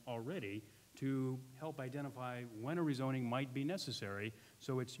available already to help identify when a rezoning might be necessary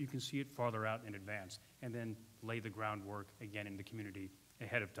so you can see it farther out in advance and then lay the groundwork again in the community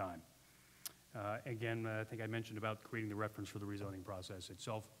ahead of time. Again, I think I mentioned about creating the reference for the rezoning process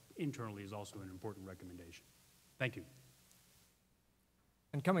itself internally is also an important recommendation. Thank you.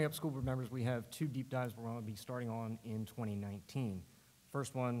 And coming up, school board members, we have two deep dives we're going to be starting on in 2019.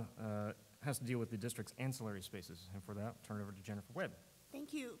 First one has to deal with the district's ancillary spaces, and for that, I'll turn it over to Jennifer Webb.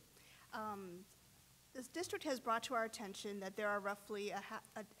 Thank you. This district has brought to our attention that there are roughly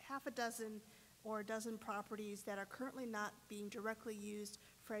half a dozen or a dozen properties that are currently not being directly used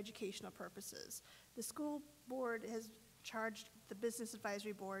for educational purposes. The school board has charged the Business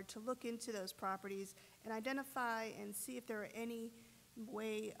Advisory Board to look into those properties and identify and see if there are any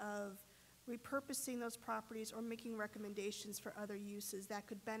way of repurposing those properties or making recommendations for other uses that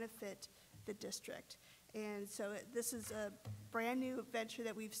could benefit the district. And so this is a brand new venture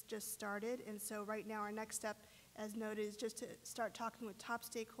that we've just started, and so right now our next step, as noted, is just to start talking with top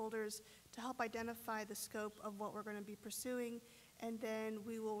stakeholders to help identify the scope of what we're going to be pursuing, and then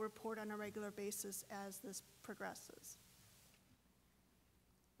we will report on a regular basis as this progresses.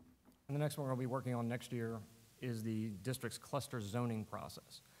 And the next one we're going to be working on next year is the district's cluster zoning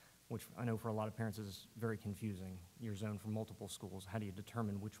process, which I know for a lot of parents is very confusing. You're zoned for multiple schools. How do you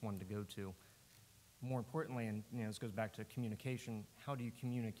determine which one to go to? More importantly, and this goes back to communication, how do you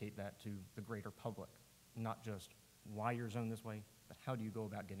communicate that to the greater public? Not just why you're zoned this way, but how do you go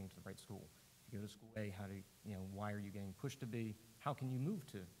about getting to the right school? If you go to school A, why are you getting pushed to B? How can you move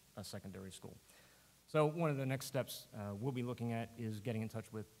to a secondary school? So one of the next steps we'll be looking at is getting in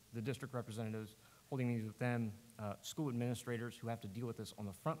touch with the district representatives, holding meetings with them, school administrators who have to deal with this on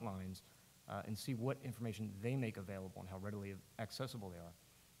the front lines, and see what information they make available and how readily accessible they are,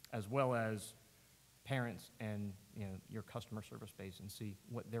 as well as parents and your customer service base, and see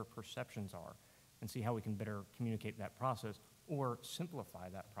what their perceptions are and see how we can better communicate that process or simplify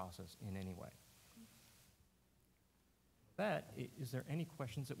that process in any way. Is there any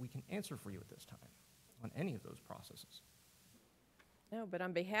questions that we can answer for you at this time on any of those processes? No, but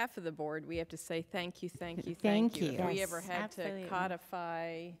on behalf of the board, we have to say thank you, thank you, Thank thank you. you. If we Yes, ever had absolutely. to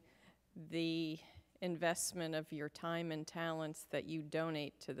codify the investment of your time and talents that you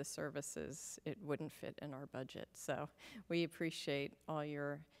donate to the services, it wouldn't fit in our budget. So we appreciate all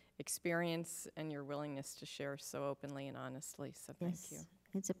your experience and your willingness to share so openly and honestly. So thank you.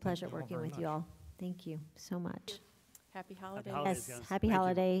 It's a pleasure Thank you all working very with you much. all. Thank you so much. Happy holidays. holidays, Yes, guys. happy Thank you.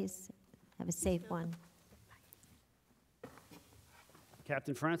 holidays. Have a safe one.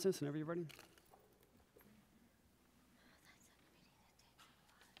 Captain Francis, whenever you're ready.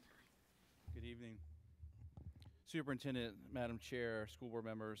 Good evening. Superintendent, Madam Chair, school board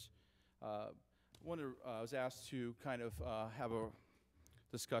members. I was asked to kind of have a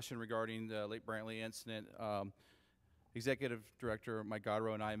discussion regarding the Lake Brantley incident. Executive Director Mike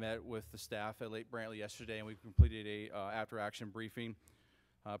Godrow and I met with the staff at Lake Brantley yesterday, and we completed a after-action briefing.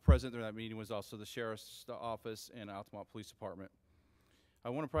 Present during that meeting was also the Sheriff's Office and Altamont Police Department. I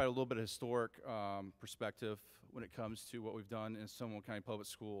want to provide a little bit of historic perspective when it comes to what we've done in Seminole County Public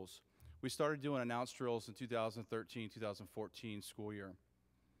Schools. We started doing announced drills in 2013-2014 school year.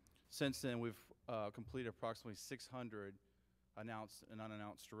 Since then, we've completed approximately 600 announced and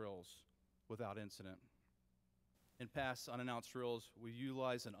unannounced drills without incident. In past unannounced drills, we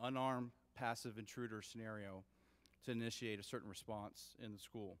utilize an unarmed passive intruder scenario to initiate a certain response in the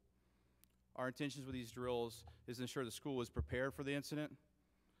school. Our intentions with these drills is to ensure the school is prepared for the incident,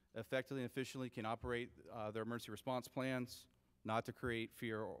 effectively and efficiently can operate their emergency response plans, not to create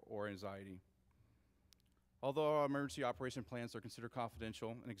fear or anxiety. Although our emergency operation plans are considered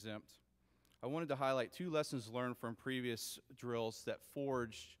confidential and exempt, I wanted to highlight 2 lessons learned from previous drills that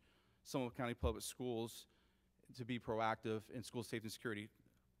forged Seminole County Public Schools to be proactive in school safety and security,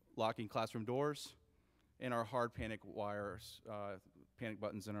 locking classroom doors and our hard panic wires, panic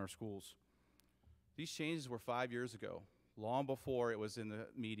buttons in our schools. These changes were 5 years ago, long before it was in the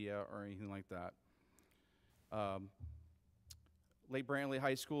media or anything like that. Lake Brantley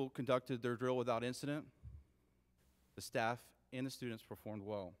High School conducted their drill without incident. The staff and the students performed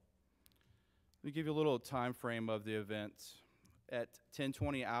well. Let me give you a little time frame of the event. At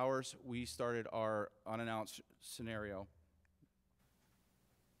 10:20 hours, we started our unannounced scenario.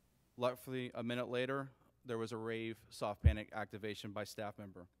 Roughly a minute later, there was a rave soft panic activation by staff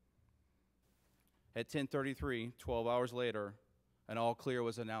member. At 10:33, 12 hours later, an all clear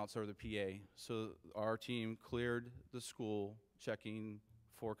was announced over the PA. So our team cleared the school, checking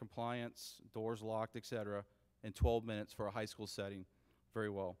for compliance, doors locked, etc., in 12 minutes for a high school setting. Very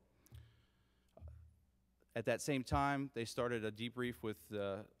well. At that same time, they started a debrief with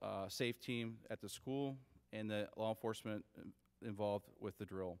the SAFE team at the school and the law enforcement involved with the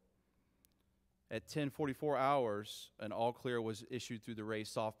drill. At 10:44 hours, an all clear was issued through the raise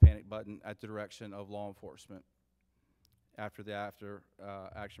soft panic button at the direction of law enforcement after the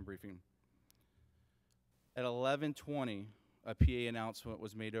action briefing. At 11:20, a PA announcement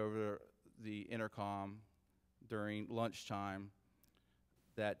was made over the intercom during lunchtime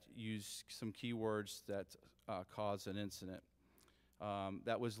that used some keywords that caused an incident.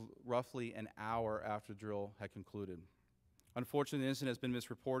 That was roughly an hour after the drill had concluded. Unfortunately, the incident has been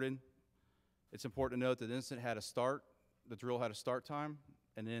misreported. It's important to note that the incident had a start, the drill had a start time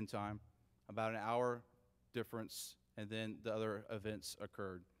and an end time, about an hour difference, and then the other events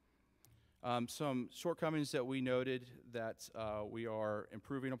occurred. Some shortcomings that we noted that we are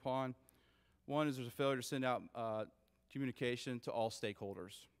improving upon. One is there's a failure to send out communication to all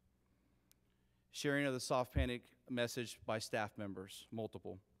stakeholders. Sharing of the soft panic message by staff members,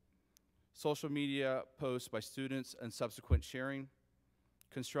 multiple. Social media posts by students and subsequent sharing.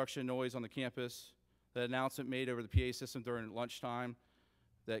 Construction noise on the campus. The announcement made over the PA system during lunchtime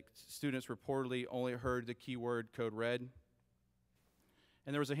that students reportedly only heard the keyword code red.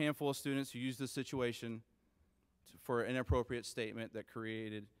 And there was a handful of students who used this situation for an inappropriate statement that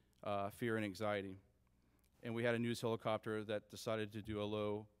created fear and anxiety. And we had a news helicopter that decided to do a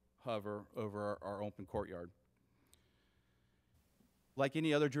low hover over our open courtyard. Like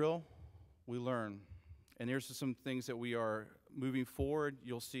any other drill, we learn. And here's some things that we are moving forward,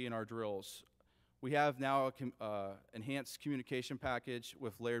 you'll see in our drills. We have now an enhanced communication package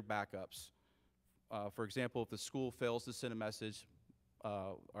with layered backups. For example, if the school fails to send a message,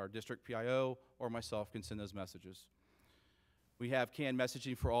 our district PIO or myself can send those messages. We have canned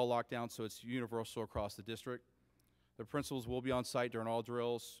messaging for all lockdowns, so it's universal across the district. The principals will be on site during all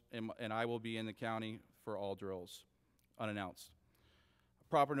drills, and I will be in the county for all drills, unannounced.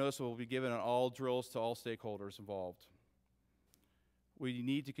 Proper notice will be given on all drills to all stakeholders involved. We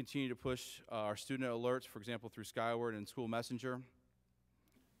need to continue to push our student alerts, for example, through Skyward and School Messenger.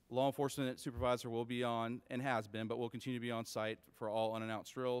 Law enforcement supervisor will be on, and has been, but will continue to be on site for all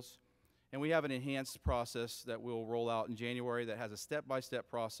unannounced drills. And we have an enhanced process that we'll roll out in January that has a step-by-step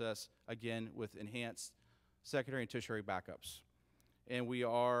process, again, with enhanced secondary and tertiary backups. And we've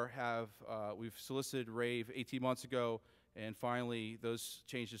solicited RAVE 18 months ago, and finally those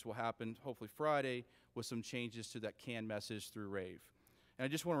changes will happen hopefully Friday with some changes to that canned message through RAVE. And I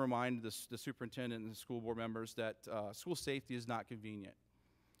just want to remind the superintendent and the school board members that school safety is not convenient.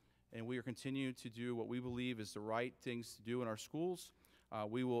 And we are continuing to do what we believe is the right things to do in our schools.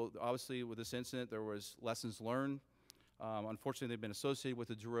 We will, obviously, with this incident, there was lessons learned. Unfortunately, they've been associated with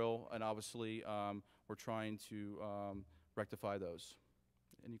the drill, and obviously, we're trying to rectify those.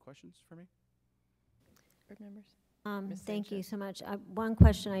 Any questions for me? Board members? Thank you so much. One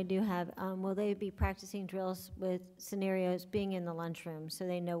question I do have, will they be practicing drills with scenarios being in the lunchroom so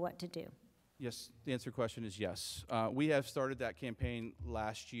they know what to do? Yes, the answer to your question is yes. We have started that campaign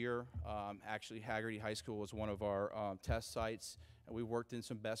last year. Actually, Haggerty High School was one of our test sites, and we worked in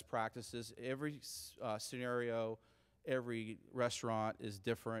some best practices. Every scenario, every restaurant is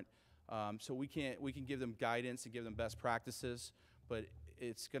different. So we can give them guidance and give them best practices, but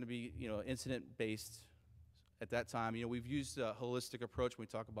it's going to be incident-based at that time. We've used a holistic approach when we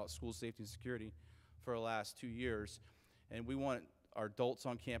talk about school safety and security for the last 2 years, and we want our adults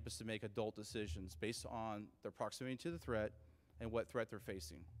on campus to make adult decisions based on their proximity to the threat and what threat they're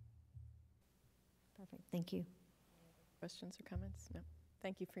facing. Perfect. Thank you. Questions or comments? No.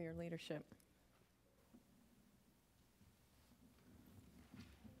 Thank you for your leadership.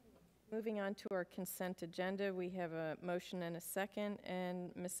 Moving on to our consent agenda, we have a motion and a second, and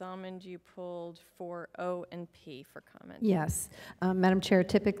Ms. Almond, you pulled 4O and P for comment. Yes. Madam Chair,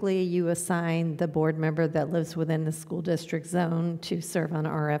 typically you assign the board member that lives within the school district zone to serve on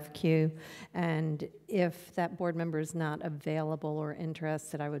RFQ, and if that board member is not available or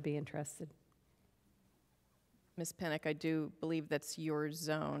interested, I would be interested. Ms. Pennick, I do believe that's your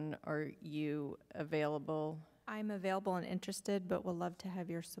zone. Are you available? I'm available and interested, but would love to have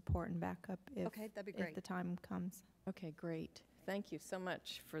your support and backup if, okay, that'd be great. if the time comes. Okay, great. Thank you so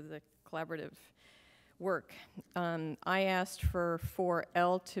much for the collaborative work. I asked for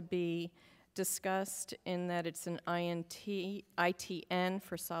 4L to be discussed in that it's an ITN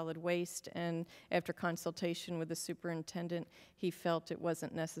for solid waste, and after consultation with the superintendent, he felt it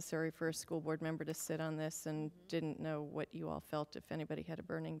wasn't necessary for a school board member to sit on this and didn't know what you all felt, if anybody had a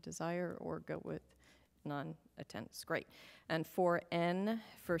burning desire, or go with non-attendance. Great. And 4N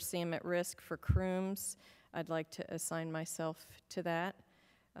for CM at risk for Crooms, I'd like to assign myself to that.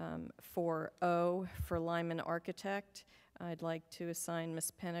 4O for Lyman Architect, I'd like to assign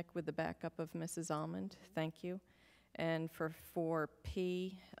Ms. Pennick with the backup of Mrs. Almond. Thank you. And for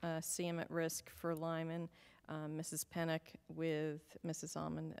 4P, CM at risk for Lyman, Mrs. Pennick with Mrs.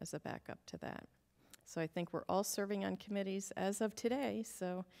 Almond as a backup to that. So I think we're all serving on committees as of today,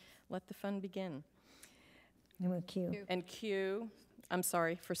 so let the fun begin. And Q. And Q, I'm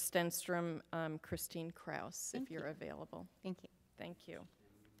sorry, for Stenstrom, Christine Kraus, if you're available. Thank you. Thank you.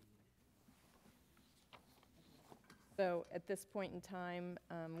 So at this point in time,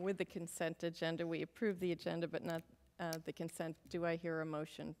 with the consent agenda, we approve the agenda, but not the consent. Do I hear a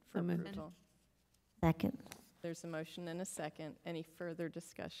motion for approval? Second. There's a motion and a second. Any further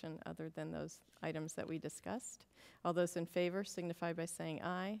discussion other than those items that we discussed? All those in favor signify by saying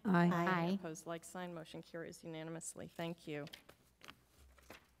aye. Aye. Aye. Opposed, like sign. Motion carries unanimously. Thank you.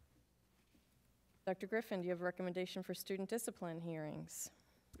 Dr. Griffin, do you have a recommendation for student discipline hearings?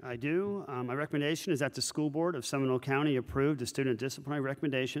 I do. My recommendation is that the school board of Seminole County approve the student disciplinary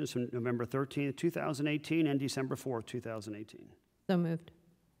recommendations from November 13th, 2018 and December 4th, 2018. So moved.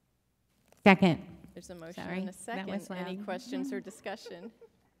 Second. There's a motion Sorry, and a that second. was loud. Any questions or discussion?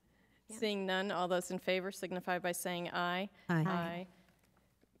 Seeing none, all those in favor signify by saying aye. Aye. Aye.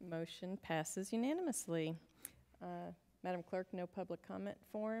 Motion passes unanimously. Madam Clerk, no public comment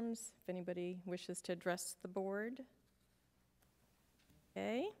forms. If anybody wishes to address the board.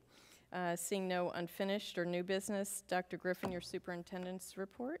 Okay. Seeing no unfinished or new business, Dr. Griffin, your superintendent's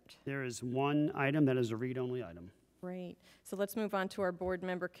report. There is one item that is a read-only item. Great. So let's move on to our board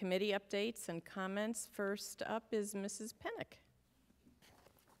member committee updates and comments. First up is Mrs. Pennick.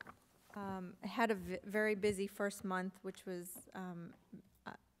 I had a very busy first month, which was,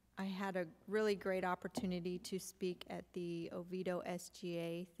 I had a really great opportunity to speak at the Oviedo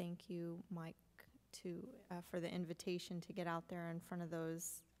SGA. Thank you, Mike, for the invitation to get out there in front of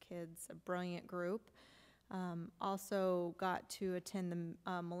those kids, a brilliant group. Also got to attend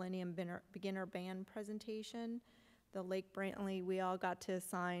the Millennium Beginner Band presentation. The Lake Brantley, we all got to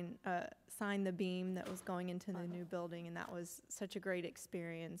sign the beam that was going into the new building, and that was such a great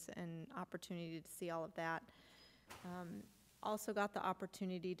experience and opportunity to see all of that. Also got the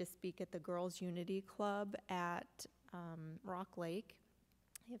opportunity to speak at the Girls Unity Club at Rock Lake.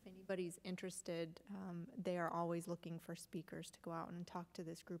 If anybody's interested, they are always looking for speakers to go out and talk to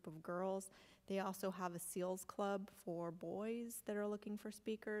this group of girls. They also have a SEALs Club for boys that are looking for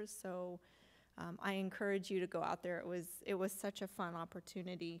speakers, so I encourage you to go out there. It was such a fun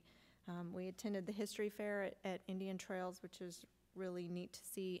opportunity. We attended the history fair at Indian Trails, which is really neat to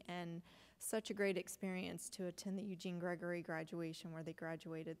see, and such a great experience to attend the Eugene Gregory graduation, where they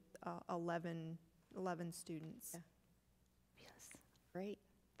graduated 11 students. Yes. Great.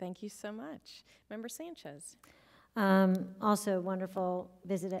 Thank you so much. Member Sanchez. Also, wonderful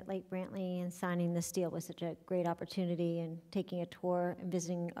visit at Lake Brantley, and signing the steel was such a great opportunity, and taking a tour and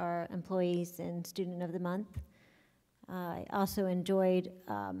visiting our employees and Student of the Month. I also enjoyed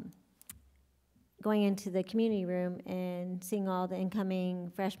going into the community room and seeing all the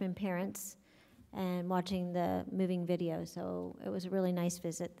incoming freshman parents and watching the moving video. So it was a really nice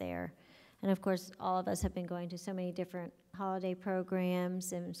visit there. And of course, all of us have been going to so many different holiday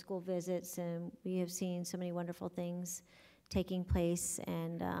programs and school visits, and we have seen so many wonderful things taking place,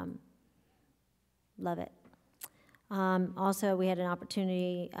 and love it. Also, we had an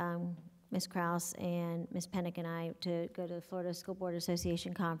opportunity, Ms. Krause and Ms. Pennick and I, to go to the Florida School Board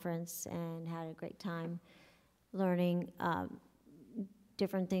Association conference, and had a great time learning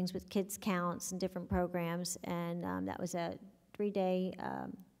different things with kids counts and different programs. And that was a 3-day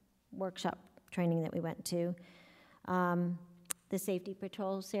workshop training that we went to. The safety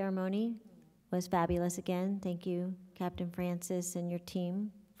patrol ceremony was fabulous again. Thank you, Captain Francis and your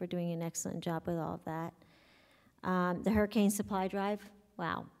team, for doing an excellent job with all of that. The hurricane supply drive,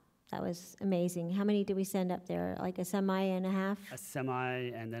 wow, that was amazing. How many did we send up there? Like a semi and a half? A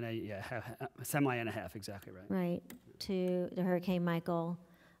semi and then a semi and a half, exactly right. Right, to the Hurricane Michael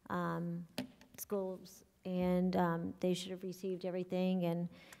schools, and they should have received everything, and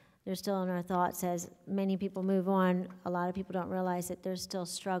they're still in our thoughts as many people move on. A lot of people don't realize that they're still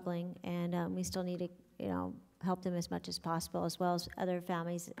struggling, and we still need to, help them as much as possible, as well as other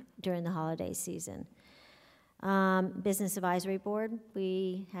families during the holiday season. Business Advisory Board,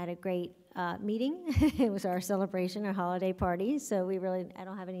 we had a great meeting. It was our celebration, our holiday party, so I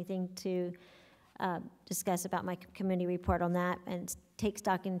don't have anything to discuss about my committee report on that. And Take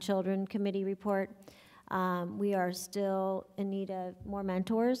Stock in Children committee report. We are still in need of more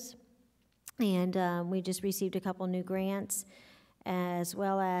mentors, and we just received a couple new grants, as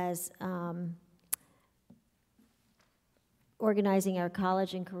well as organizing our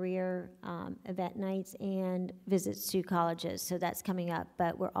college and career event nights and visits to colleges. So that's coming up,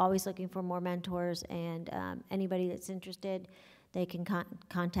 but we're always looking for more mentors, and anybody that's interested, they can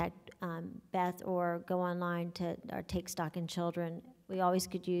contact Beth or go online to our Take Stock in Children. We always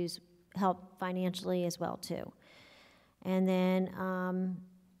could use help financially as well too. And then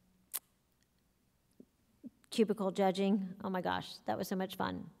cubicle judging, oh my gosh, that was so much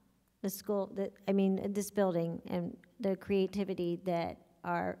fun. The school, this building, and the creativity that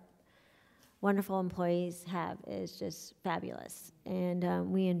our wonderful employees have is just fabulous.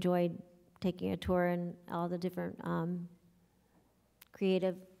 And we enjoyed taking a tour and all the different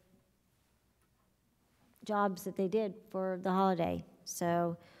creative jobs that they did for the holiday.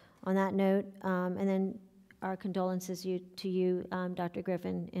 So on that note, and then our condolences to you, Dr.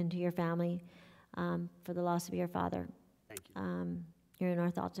 Griffin, and to your family for the loss of your father. Thank you. You're in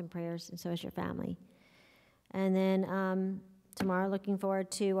our thoughts and prayers, and so is your family. And then tomorrow, looking forward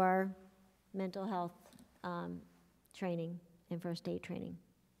to our mental health training and first aid training.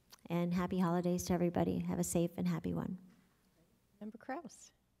 And happy holidays to everybody. Have a safe and happy one. Member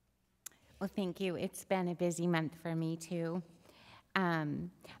Krause. Well, thank you. It's been a busy month for me, too.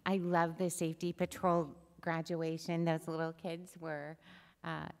 I love the safety patrol graduation. Those little kids were,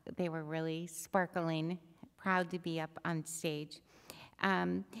 they were really sparkling, proud to be up on stage.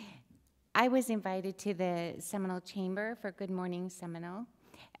 I was invited to the Seminole Chamber for Good Morning Seminole,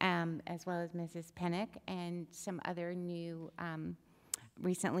 as well as Mrs. Pennick and some other new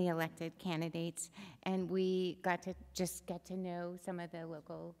recently elected candidates, and we got to just get to know some of the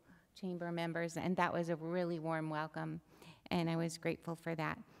local chamber members, and that was a really warm welcome, and I was grateful for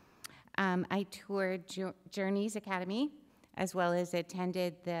that. I toured Journeys Academy, as well as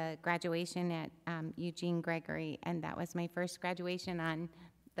attended the graduation at Eugene Gregory, and that was my first graduation on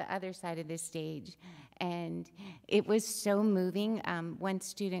the other side of the stage. And it was so moving. One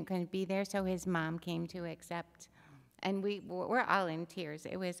student couldn't be there, so his mom came to accept, and we're all in tears.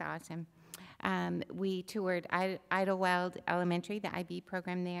 It was awesome. We toured Idlewild Elementary, the IB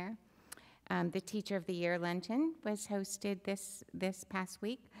program there. The Teacher of the Year luncheon was hosted this past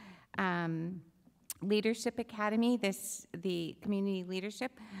week. Leadership Academy, the community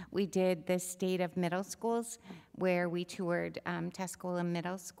leadership, we did the state of middle schools, where we toured Tuscola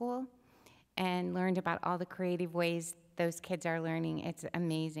Middle School and learned about all the creative ways those kids are learning. It's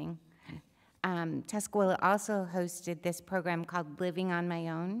amazing. Tuscola also hosted this program called Living on My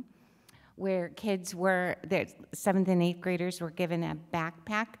Own, where kids the 7th and 8th graders were given a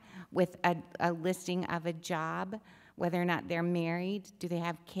backpack with a listing of a job, whether or not they're married, do they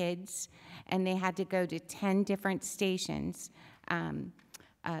have kids, and they had to go to 10 different stations,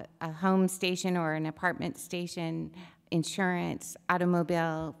 a home station or an apartment station, insurance,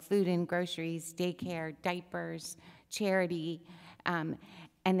 automobile, food and groceries, daycare, diapers, charity,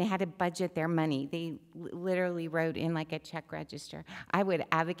 and they had to budget their money. They literally wrote in like a check register. I would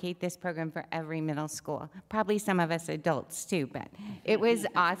advocate this program for every middle school, probably some of us adults too, but it was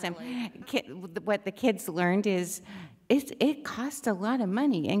awesome. What the kids learned is it costs a lot of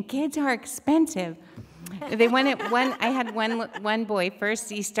money, and kids are expensive. They wanted I had one boy, first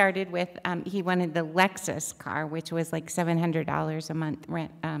he started with, he wanted the Lexus car, which was like $700 a month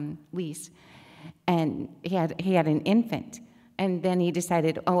rent, lease, and he had an infant. And then he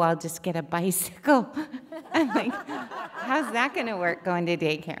decided, oh, I'll just get a bicycle. I'm like, how's that going to work going to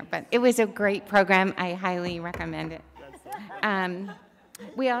daycare? But it was a great program. I highly recommend it.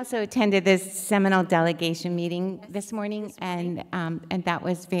 We also attended this Seminole delegation meeting this morning, and that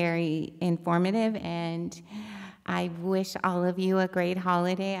was very informative. And I wish all of you a great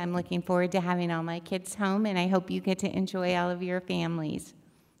holiday. I'm looking forward to having all my kids home, and I hope you get to enjoy all of your families.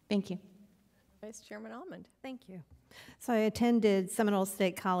 Thank you. Vice Chairman Almond. Thank you. So I attended Seminole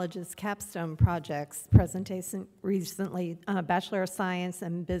State College's capstone projects presentation recently, Bachelor of Science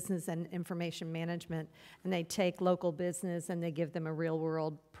in Business and Information Management, and they take local business and they give them a real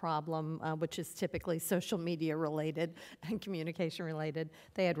world problem, which is typically social media related and communication related.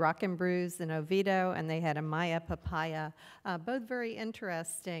 They had Rock and Brews in Oviedo, and they had Amaya Papaya, both very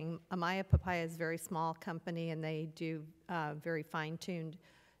interesting. Amaya Papaya is a very small company, and they do very fine-tuned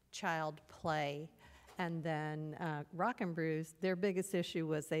child play. And then Rock and Brews, their biggest issue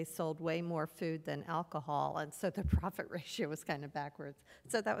was they sold way more food than alcohol, and so the profit ratio was kind of backwards.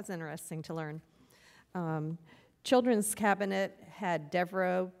 So that was interesting to learn. Children's Cabinet had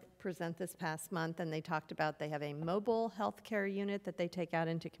Devereaux present this past month, and they talked about they have a mobile healthcare unit that they take out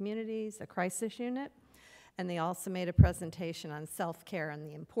into communities, a crisis unit, and they also made a presentation on self-care and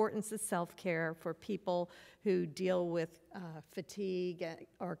the importance of self-care for people who deal with fatigue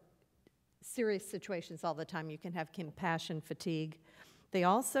or serious situations all the time. You can have compassion fatigue. They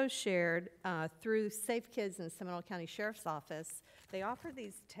also shared through Safe Kids and Seminole County Sheriff's Office, they offer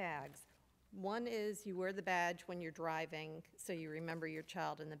these tags. One is you wear the badge when you're driving, so you remember your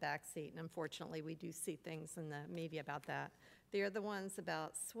child in the back seat, and unfortunately we do see things in the media about that. They're the ones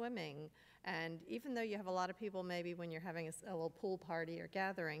about swimming, and even though you have a lot of people, maybe when you're having a little pool party or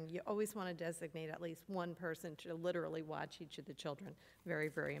gathering, you always want to designate at least one person to literally watch each of the children. Very,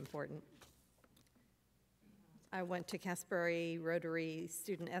 very important. I went to Casbury Rotary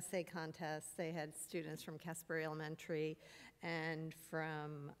Student Essay Contest. They had students from Casbury Elementary and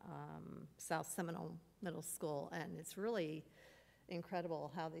from South Seminole Middle School, and it's really incredible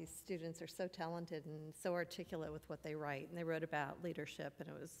how these students are so talented and so articulate with what they write. And they wrote about leadership, and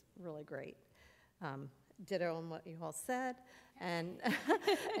it was really great. Ditto on what you all said. And,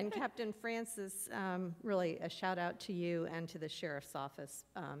 and Captain Francis, really a shout out to you and to the Sheriff's Office.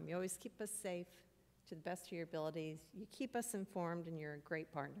 You always keep us safe to the best of your abilities. You keep us informed, and you're a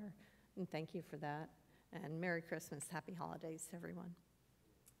great partner. And thank you for that. And Merry Christmas, Happy Holidays to everyone.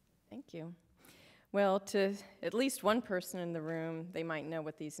 Thank you. Well, to at least one person in the room, they might know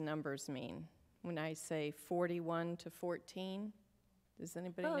what these numbers mean. When I say 41 to 14, does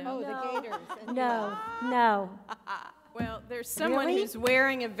anybody know? Oh, No. the Gators. No, no. Well, there's someone Really? who's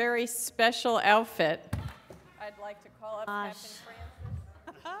wearing a very special outfit. I'd like to call up Captain Francis.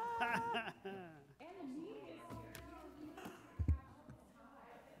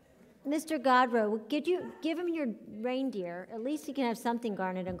 Mr. Godrow, give him your reindeer. At least he can have something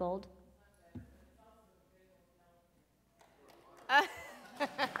garnet and gold.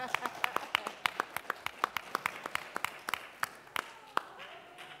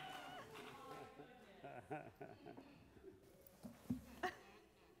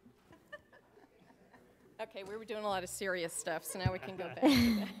 Okay, we were doing a lot of serious stuff, so now we can go back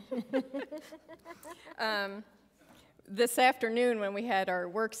to that. This afternoon when we had our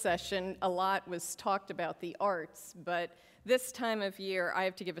work session, a lot was talked about the arts, but this time of year, I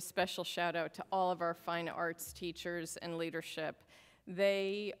have to give a special shout out to all of our fine arts teachers and leadership.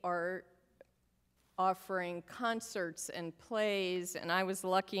 They are offering concerts and plays, and I was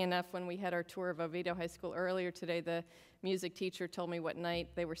lucky enough when we had our tour of Oviedo High School earlier today, the music teacher told me what night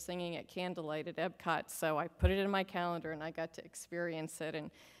they were singing at Candlelight at Epcot, so I put it in my calendar and I got to experience it. And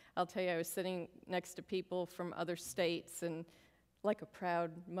I'll tell you, I was sitting next to people from other states and like a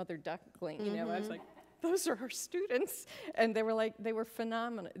proud mother duckling, you know, I was like, those are our students. And they were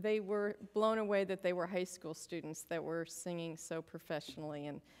phenomenal. They were blown away that they were high school students that were singing so professionally.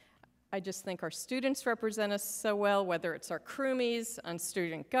 And I just think our students represent us so well, whether it's our crewmies on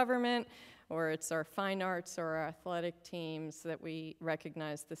student government, or it's our fine arts or our athletic teams that we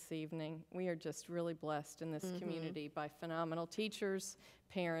recognize this evening. We are just really blessed in this community by phenomenal teachers,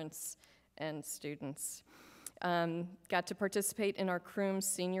 parents, and students. Got to participate in our CROOMS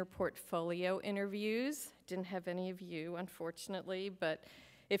senior portfolio interviews. Didn't have any of you, unfortunately, but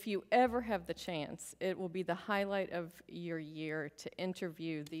if you ever have the chance, it will be the highlight of your year to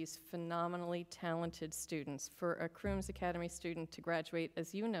interview these phenomenally talented students. For a CROOMS Academy student to graduate,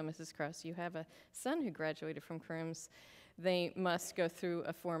 as you know, Mrs. Krause, you have a son who graduated from CROOMS, they must go through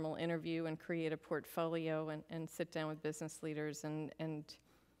a formal interview and create a portfolio and sit down with business leaders, and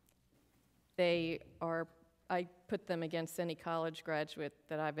they are, I put them against any college graduate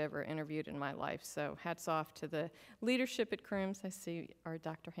that I've ever interviewed in my life. So hats off to the leadership at CROOMS. I see our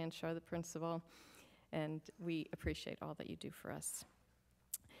Dr. Hanshaw, the principal, and we appreciate all that you do for us.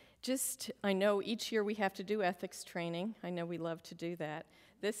 I know each year we have to do ethics training. I know we love to do that.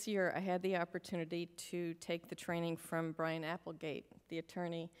 This year I had the opportunity to take the training from Brian Applegate, the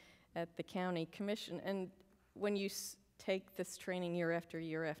attorney at the county commission. And when you take this training year after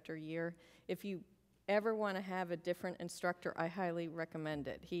year after year, if you ever want to have a different instructor, I highly recommend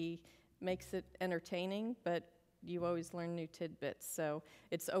it. He makes it entertaining, but you always learn new tidbits. So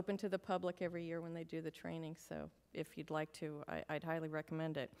it's open to the public every year when they do the training, so if you'd like to, I'd highly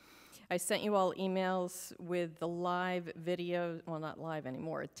recommend it. I sent you all emails with the live video, well, not live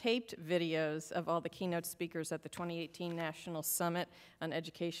anymore, taped videos of all the keynote speakers at the 2018 National Summit on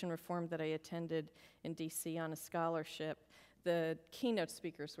Education Reform that I attended in DC on a scholarship. The keynote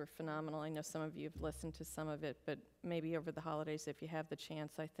speakers were phenomenal. I know some of you have listened to some of it, but maybe over the holidays, if you have the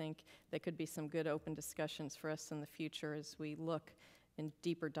chance, I think there could be some good open discussions for us in the future as we look in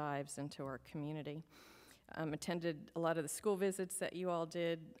deeper dives into our community. Attended a lot of the school visits that you all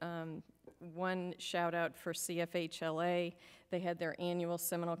did. One shout out for CFHLA. They had their annual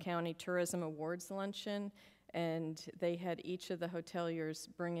Seminole County Tourism Awards luncheon, and they had each of the hoteliers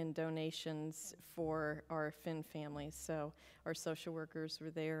bring in donations for our Finn families. So our social workers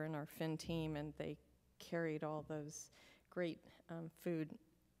were there and our Finn team, and they carried all those great food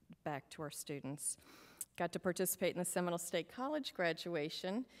back to our students. Got to participate in the Seminole State College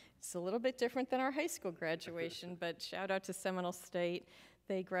graduation. It's a little bit different than our high school graduation, but shout out to Seminole State.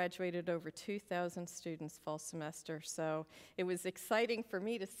 They graduated over 2,000 students fall semester, so it was exciting for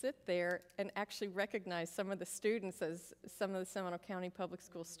me to sit there and actually recognize some of the students as some of the Seminole County Public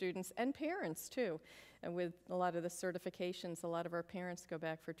School students, and parents too. And with a lot of the certifications, a lot of our parents go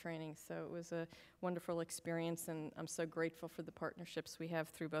back for training, so it was a wonderful experience, and I'm so grateful for the partnerships we have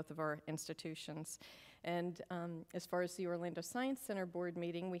through both of our institutions. And as far as the Orlando Science Center board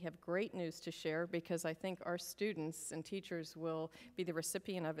meeting, we have great news to share because I think our students and teachers will be the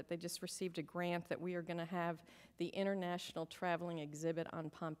recipient of it. They just received a grant that we are going to have the International Traveling Exhibit on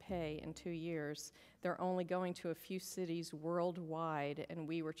Pompeii in 2 years. They're only going to a few cities worldwide, and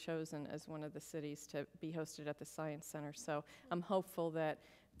we were chosen as one of the cities to be hosted at the Science Center. So I'm hopeful that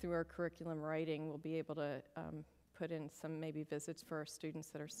through our curriculum writing, we'll be able to put in some maybe visits for our students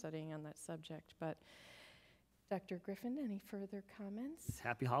that are studying on that subject. But Dr. Griffin, any further comments?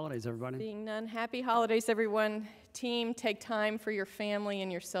 Happy holidays, everybody. Seeing none, happy holidays, everyone. Team, take time for your family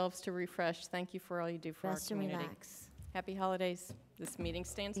and yourselves to refresh. Thank you for all you do for Rest our and community. relax. Happy holidays. This meeting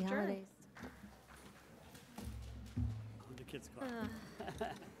stands Happy adjourned. holidays. The kids' I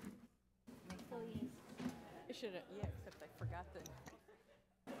should have, yeah, except I forgot that.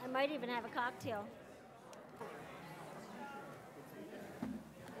 I might even have a cocktail.